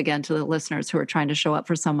saying this again to the listeners who are trying to show up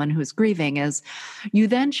for someone who's grieving, is you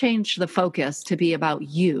then change the focus to be about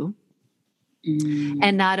you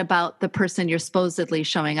and not about the person you're supposedly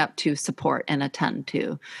showing up to support and attend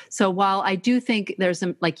to. So while I do think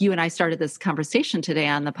like you and I started this conversation today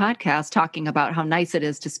on the podcast talking about how nice it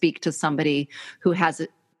is to speak to somebody who has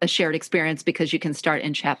a shared experience, because you can start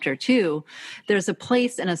in chapter 2, there's a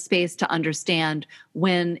place and a space to understand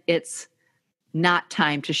when it's not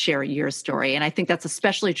time to share your story. And I think that's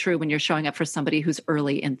especially true when you're showing up for somebody who's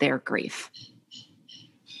early in their grief.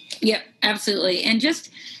 Yep, absolutely. And just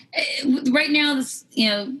right now, this,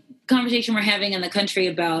 conversation we're having in the country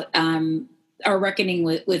about our reckoning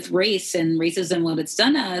with race and racism, what it's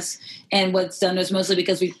done to us, and what's done to us mostly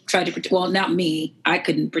because we tried to pretend, well, not me, I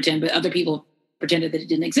couldn't pretend, but other people pretended that it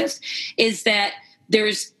didn't exist, is that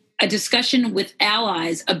there's a discussion with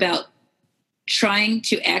allies about trying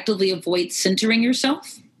to actively avoid centering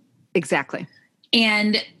yourself. Exactly.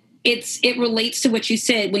 And it relates to what you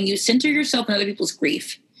said, when you center yourself in other people's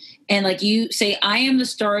grief. And like you say, I am the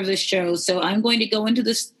star of this show, so I'm going to go into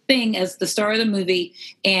this thing as the star of the movie,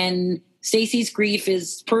 and Stacey's grief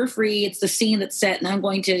is periphery. It's the scene that's set, and I'm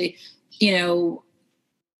going to,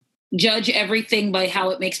 judge everything by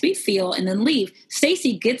how it makes me feel and then leave.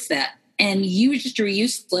 Stacey gets that, and you're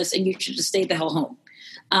useless, and you should just stay the hell home.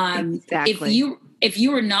 Exactly. If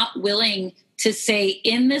you are not willing to say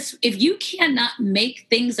in this, if you cannot make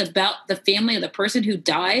things about the family of the person who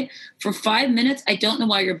died for 5 minutes, I don't know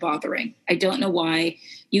why you're bothering. I don't know why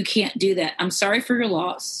you can't do that. I'm sorry for your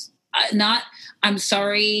loss. I'm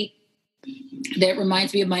sorry that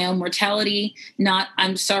reminds me of my own mortality.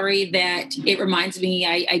 I'm sorry that it reminds me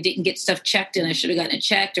I didn't get stuff checked and I should have gotten it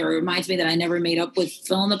checked, or it reminds me that I never made up with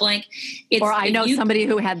fill in the blank. Or I know somebody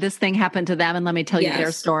who had this thing happen to them, and let me tell you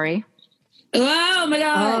their story. Oh my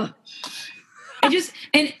God.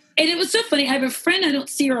 And it was so funny. I have a friend, I don't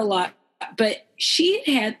see her a lot, but she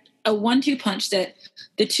had a 1-2 punch that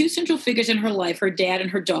the 2 central figures in her life, her dad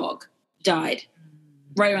and her dog, died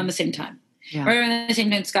right around the same time. Yeah. Right around the same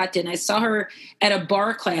time Scott did. And I saw her at a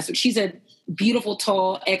bar class, which she's a beautiful,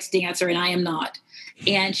 tall ex-dancer, and I am not.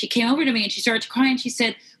 And she came over to me and she started to cry and she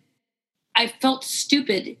said, I felt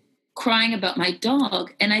stupid crying about my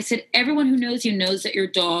dog. And I said, everyone who knows you knows that your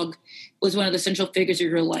dog was one of the central figures of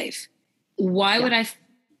your life. Why would I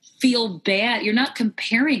feel bad? You're not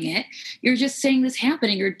comparing it. You're just saying this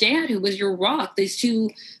happened. And your dad, who was your rock, these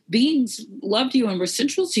two beings loved you and were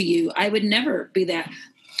central to you. I would never be that.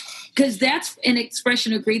 Because that's an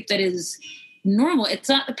expression of grief that is normal. It's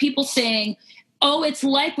not the people saying, oh, it's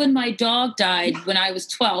like when my dog died when I was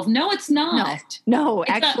 12. No, it's not. No,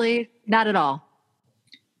 actually, not at all.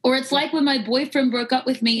 Or it's like when my boyfriend broke up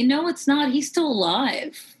with me. No, it's not. He's still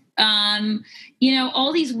alive.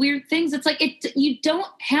 All these weird things. It's like you don't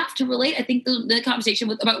have to relate. I think the conversation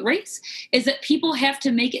about race is that people have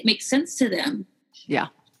to make it make sense to them. Yeah.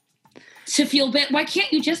 To feel bad. Why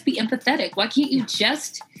can't you just be empathetic? Why can't you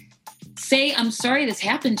just say, I'm sorry this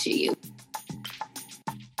happened to you?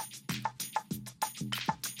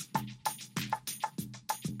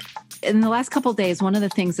 In the last couple of days, one of the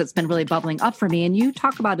things that's been really bubbling up for me, and you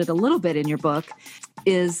talk about it a little bit in your book,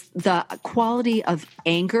 is the quality of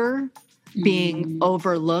anger being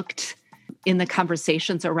overlooked in the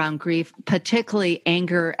conversations around grief, particularly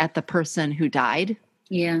anger at the person who died.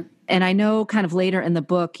 Yeah. And I know kind of later in the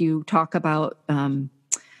book, you talk about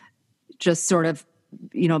just sort of,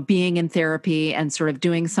 being in therapy and sort of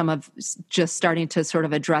doing some of just starting to sort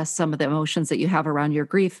of address some of the emotions that you have around your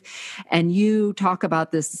grief. And you talk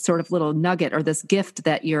about this sort of little nugget or this gift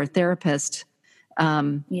that your therapist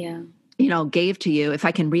gave to you. If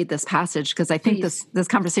I can read this passage, because I think this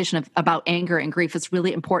conversation about anger and grief is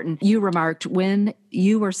really important. You remarked when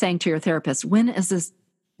you were saying to your therapist, when is this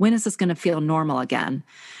going to feel normal again?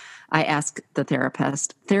 I asked the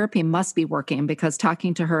therapist. Therapy must be working because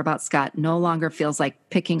talking to her about Scott no longer feels like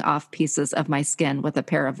picking off pieces of my skin with a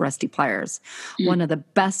pair of rusty pliers. One of the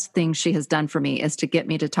best things she has done for me is to get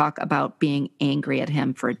me to talk about being angry at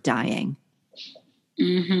him for dying.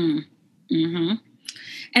 Mm-hmm. Mm-hmm.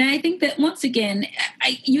 And I think that once again,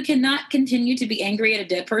 you cannot continue to be angry at a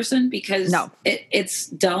dead person because it's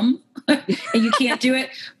dumb and you can't do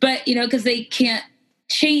it. But, because they can't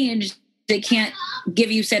change, they can't give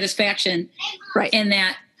you satisfaction. Right. And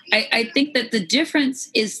that I think that the difference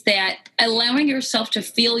is that allowing yourself to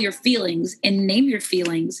feel your feelings and name your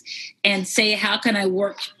feelings and say, how can I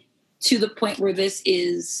work to the point where this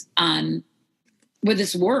is where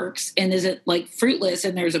this works and isn't like fruitless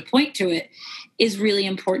and there's a point to it is really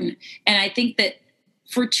important. And I think that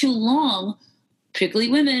for too long,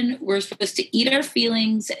 particularly women, we're supposed to eat our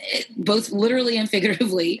feelings, both literally and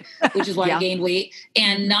figuratively, which is why I gained weight,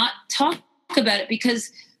 and not talk about it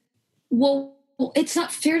because, it's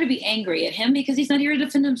not fair to be angry at him because he's not here to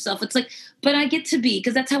defend himself. It's like, but I get to be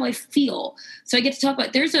because that's how I feel. So I get to talk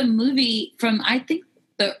about, there's a movie from, I think,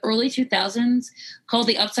 the early 2000s called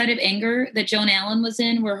The Upside of Anger that Joan Allen was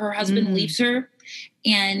in, where her husband leaves her.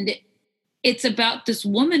 And it's about this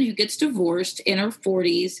woman who gets divorced in her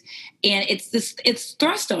 40s. And it's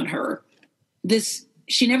thrust on her.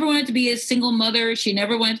 She never wanted to be a single mother. She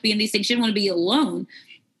never wanted to be in these things. She didn't want to be alone.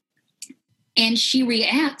 And she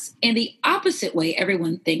reacts in the opposite way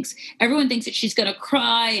everyone thinks. Everyone thinks that she's going to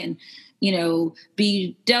cry and,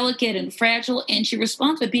 be delicate and fragile. And she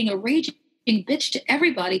responds by being a raging bitch to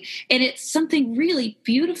everybody. And it's something really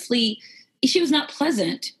beautifully, she was not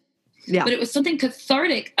pleasant, but it was something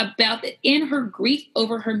cathartic about that. In her grief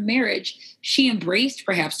over her marriage, she embraced,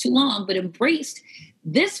 perhaps too long, but embraced,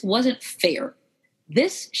 this wasn't fair.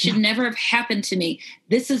 This should never have happened to me.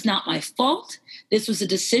 This is not my fault. This was a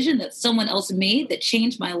decision that someone else made that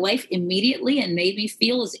changed my life immediately and made me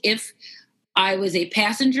feel as if I was a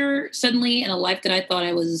passenger suddenly in a life that I thought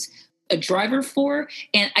I was a driver for.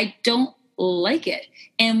 And I don't like it.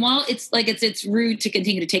 And while it's rude to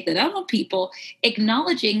continue to take that out on people,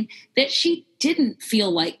 acknowledging that she didn't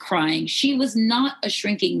feel like crying. She was not a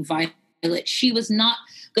shrinking violet. She was not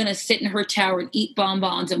going to sit in her tower and eat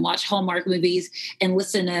bonbons and watch Hallmark movies and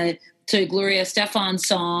listen to Gloria Estefan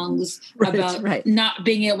songs about not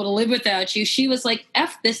being able to live without you. She was like,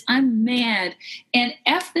 F this, I'm mad. And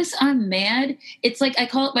F this, I'm mad. It's like, I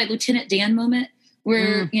call it my Lieutenant Dan moment,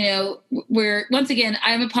 where, where once again,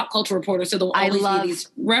 I'm a pop culture reporter. So there'll always be these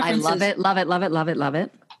references. I love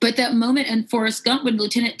it. But that moment in Forrest Gump when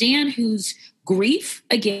Lieutenant Dan, whose grief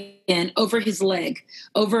again over his leg,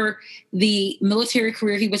 over the military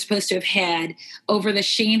career he was supposed to have had, over the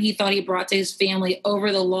shame he thought he brought to his family,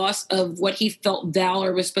 over the loss of what he felt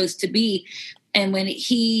valor was supposed to be. And when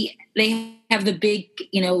they have the big,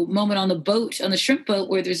 moment on the boat, on the shrimp boat,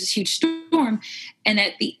 where there's this huge storm. And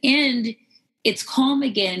at the end, it's calm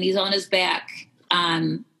again. He's on his back.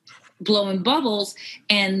 blowing bubbles.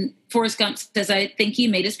 And Forrest Gump says, I think he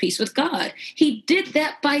made his peace with God. He did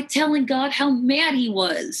that by telling God how mad he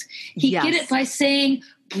was. He did it by saying,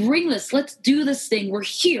 bring this, let's do this thing. We're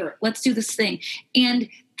here. Let's do this thing. And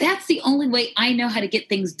that's the only way I know how to get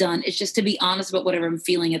things done. It's just to be honest about whatever I'm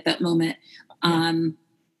feeling at that moment.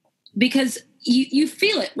 Because you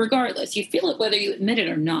feel it regardless. You feel it whether you admit it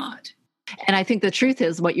or not. And I think the truth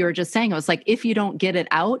is what you were just saying. It was like, if you don't get it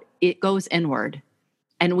out, it goes inward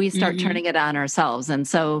and we start turning it on ourselves. And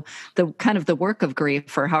so the kind of the work of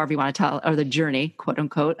grief, or however you want to tell, or the journey, quote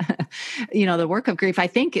unquote, the work of grief, I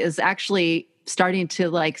think is actually starting to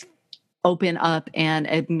like open up and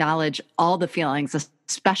acknowledge all the feelings,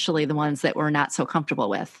 especially the ones that we're not so comfortable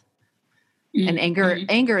with. And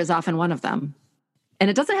anger is often one of them. And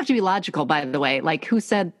it doesn't have to be logical, by the way. Like, who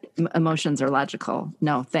said emotions are logical?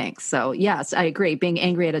 No, thanks. So yes, I agree. Being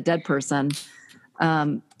angry at a dead person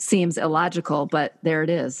seems illogical, but there it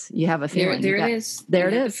is. You have a feeling. There it is. There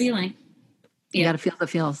it is. The feeling. You got to feel the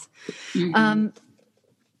feels.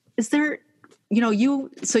 Is there,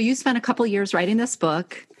 you spent a couple of years writing this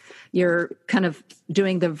book. You're kind of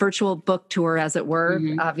doing the virtual book tour, as it were,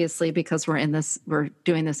 obviously, because we're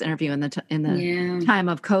doing this interview in the time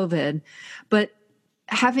of COVID. But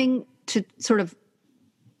having to sort of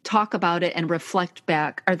talk about it and reflect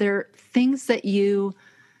back, are there things that you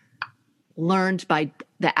learned by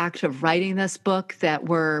the act of writing this book that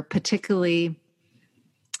were particularly,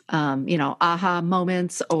 aha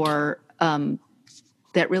moments, or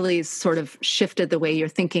that really sort of shifted the way you're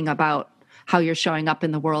thinking about how you're showing up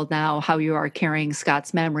in the world now, how you are carrying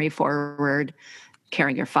Scott's memory forward,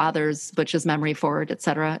 carrying your father's, Butch's memory forward, et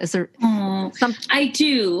cetera? Is there I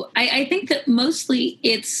do. I think that mostly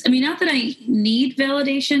it's, not that I need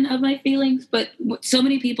validation of my feelings, but so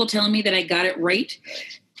many people telling me that I got it right.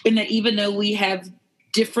 And that even though we have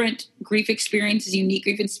different grief experiences, unique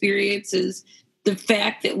grief experiences, the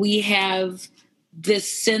fact that we have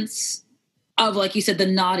this sense of, like you said, the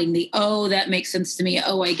nodding, oh, that makes sense to me.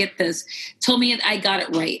 Oh, I get this, told me that I got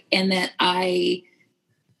it right. And that I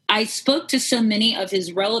spoke to so many of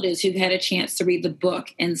his relatives who've had a chance to read the book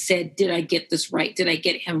and said, did I get this right? Did I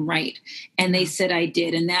get him right? And they said I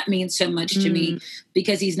did. And that means so much to me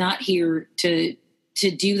because he's not here to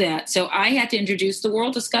do that. So I had to introduce the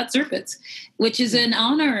world to Scott Zerfitz, which is an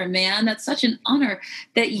honor, man. That's such an honor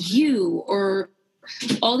that you or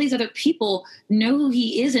all these other people know who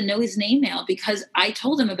he is and know his name now because I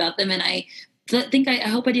told them about them, and I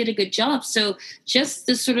hope I did a good job. So just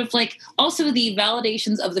the sort of like also the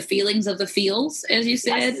validations of the feelings of the feels, as you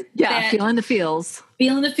said. Yes. Yeah, feeling the feels.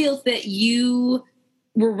 Feeling the feels that you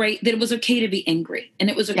were right, that it was okay to be angry, and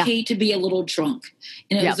it was okay to be a little drunk,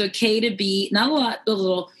 and it was okay to be, not a lot, a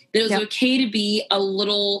little, but it was okay to be a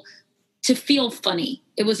little, to feel funny.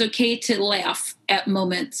 It was okay to laugh at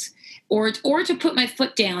moments, or to put my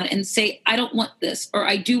foot down and say, I don't want this, or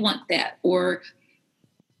I do want that, or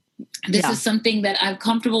this is something that I'm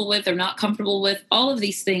comfortable with or not comfortable with, all of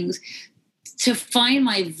these things, to find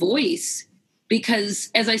my voice. Because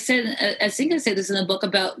as I said, I think I say this in the book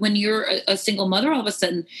about when you're a single mother, all of a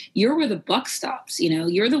sudden you're where the buck stops.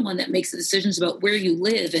 You're the one that makes the decisions about where you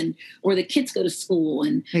live and where the kids go to school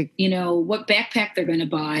and, what backpack they're going to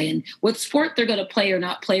buy and what sport they're going to play or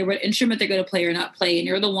not play, or what instrument they're going to play or not play. And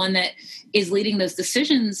you're the one that is leading those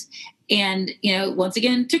decisions. And, once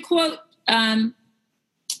again, to quote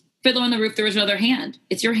Fiddler on the Roof, there was no other hand.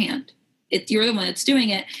 It's your hand. You're the one that's doing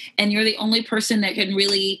it. And you're the only person that can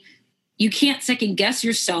really, you can't second guess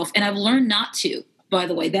yourself. And I've learned not to, by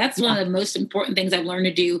the way. That's one of the most important things I've learned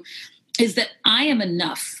to do, is that I am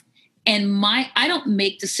enough. And I don't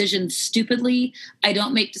make decisions stupidly. I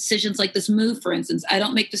don't make decisions like this move, for instance. I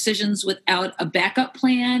don't make decisions without a backup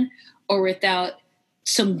plan or without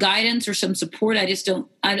some guidance or some support.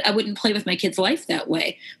 I wouldn't play with my kid's life that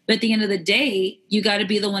way. But at the end of the day, you got to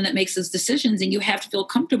be the one that makes those decisions, and you have to feel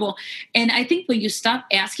comfortable. And I think when you stop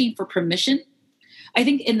asking for permission, I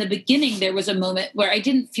think in the beginning, there was a moment where I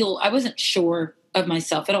wasn't sure of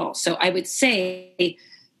myself at all. So I would say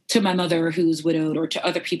to my mother who's widowed, or to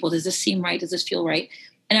other people, does this seem right? Does this feel right?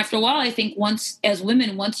 And after a while, I think once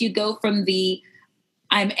you go from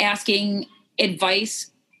I'm asking advice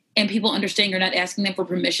and people understand you're not asking them for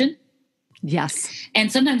permission. Yes.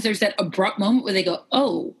 And sometimes there's that abrupt moment where they go,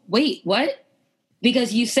 oh, wait, what?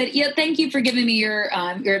 Because you said, yeah, thank you for giving me your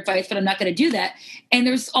advice, but I'm not going to do that. And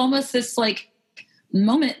there's almost this like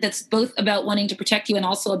moment that's both about wanting to protect you and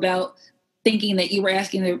also about thinking that you were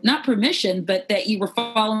asking their, not permission, but that you were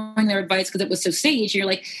following their advice because it was so sage. You're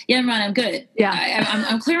like, yeah, Ron, I'm good. Yeah.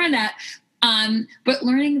 I'm clear on that. But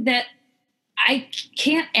learning that I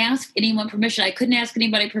can't ask anyone permission. I couldn't ask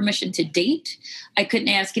anybody permission to date. I couldn't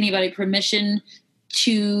ask anybody permission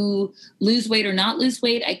to lose weight or not lose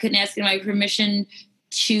weight. I couldn't ask anybody permission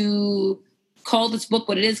to call this book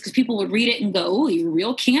what it is, because people would read it and go, oh, you're a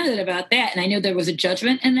real candid about that. And I knew there was a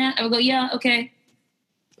judgment in that. I would go, yeah, okay.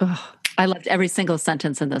 Oh, I loved every single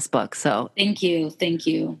sentence in this book. So thank you. Thank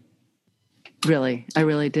you. Really, I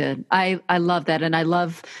really did. I love that. And I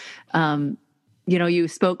love, you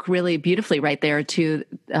spoke really beautifully right there to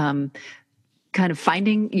kind of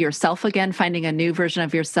finding yourself again, finding a new version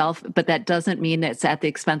of yourself. But that doesn't mean it's at the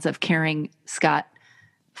expense of carrying Scott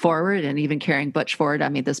forward and even carrying Butch forward. I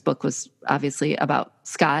mean, this book was obviously about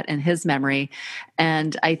Scott and his memory.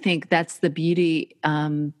 And I think that's the beauty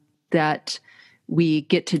that we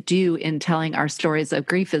get to do in telling our stories of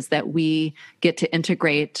grief, is that we get to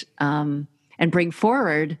integrate and bring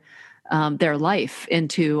forward their life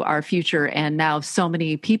into our future. And now so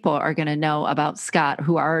many people are going to know about Scott,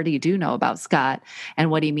 who already do know about Scott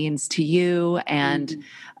and what he means to you, and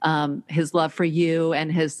his love for you,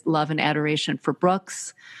 and his love and adoration for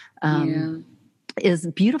Brooks is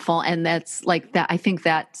beautiful. And that's like that. I think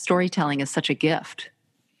that storytelling is such a gift.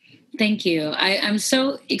 Thank you. I'm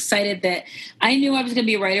so excited that I knew I was going to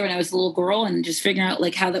be a writer when I was a little girl, and just figuring out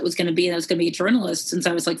like how that was going to be. And I was going to be a journalist since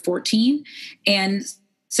I was like 14. And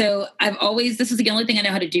so this is the only thing I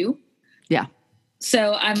know how to do. Yeah.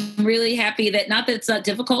 So I'm really happy that, not that it's not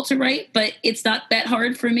difficult to write, but it's not that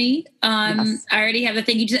hard for me. Yes. I already have the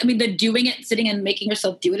thing. The doing it, sitting and making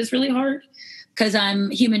yourself do it is really hard, because I'm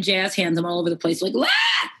human jazz hands. I'm all over the place. Like,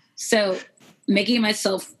 ah! So making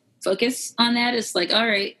myself focus on that is like, all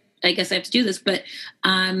right, I guess I have to do this. But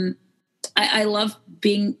I love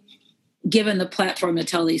being given the platform to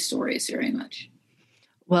tell these stories very much.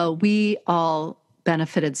 Well, we all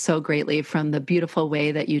benefited so greatly from the beautiful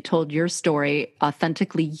way that you told your story,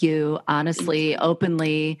 authentically you, honestly,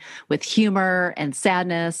 openly, with humor and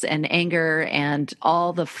sadness and anger, and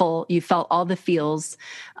you felt all the feels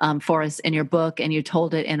for us in your book, and you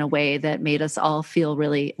told it in a way that made us all feel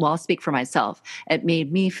really, well, I'll speak for myself. It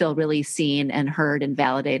made me feel really seen and heard and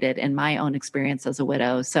validated in my own experience as a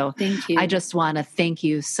widow. So thank you. I just want to thank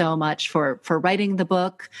you so much for writing the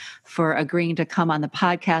book, for agreeing to come on the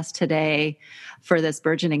podcast today, for this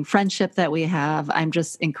burgeoning friendship that we have. I'm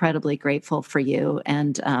just incredibly grateful for you,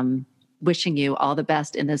 and wishing you all the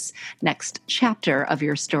best in this next chapter of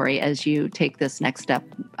your story as you take this next step,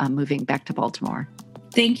 moving back to Baltimore.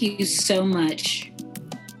 Thank you so much.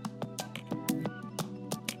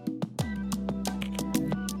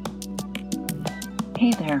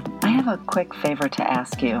 Hey there, I have a quick favor to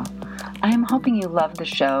ask you. I am hoping you love the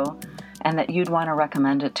show and that you'd want to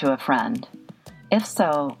recommend it to a friend. If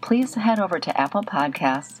so, please head over to Apple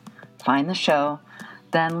Podcasts, find the show,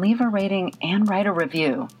 then leave a rating and write a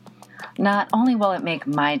review. Not only will it make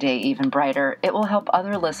my day even brighter, it will help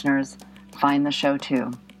other listeners find the show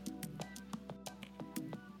too.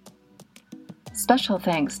 Special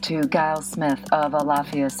thanks to Giles Smith of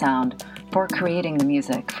Alafia Sound for creating the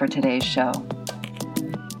music for today's show.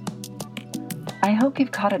 I hope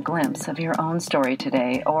you've caught a glimpse of your own story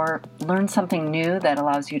today, or learned something new that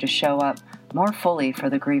allows you to show up more fully for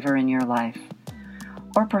the griever in your life.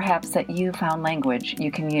 Or perhaps that you found language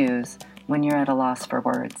you can use when you're at a loss for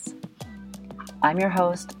words. I'm your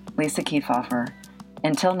host, Lisa Kiefhofer.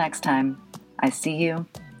 Until next time, I see you,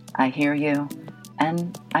 I hear you,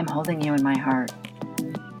 and I'm holding you in my heart.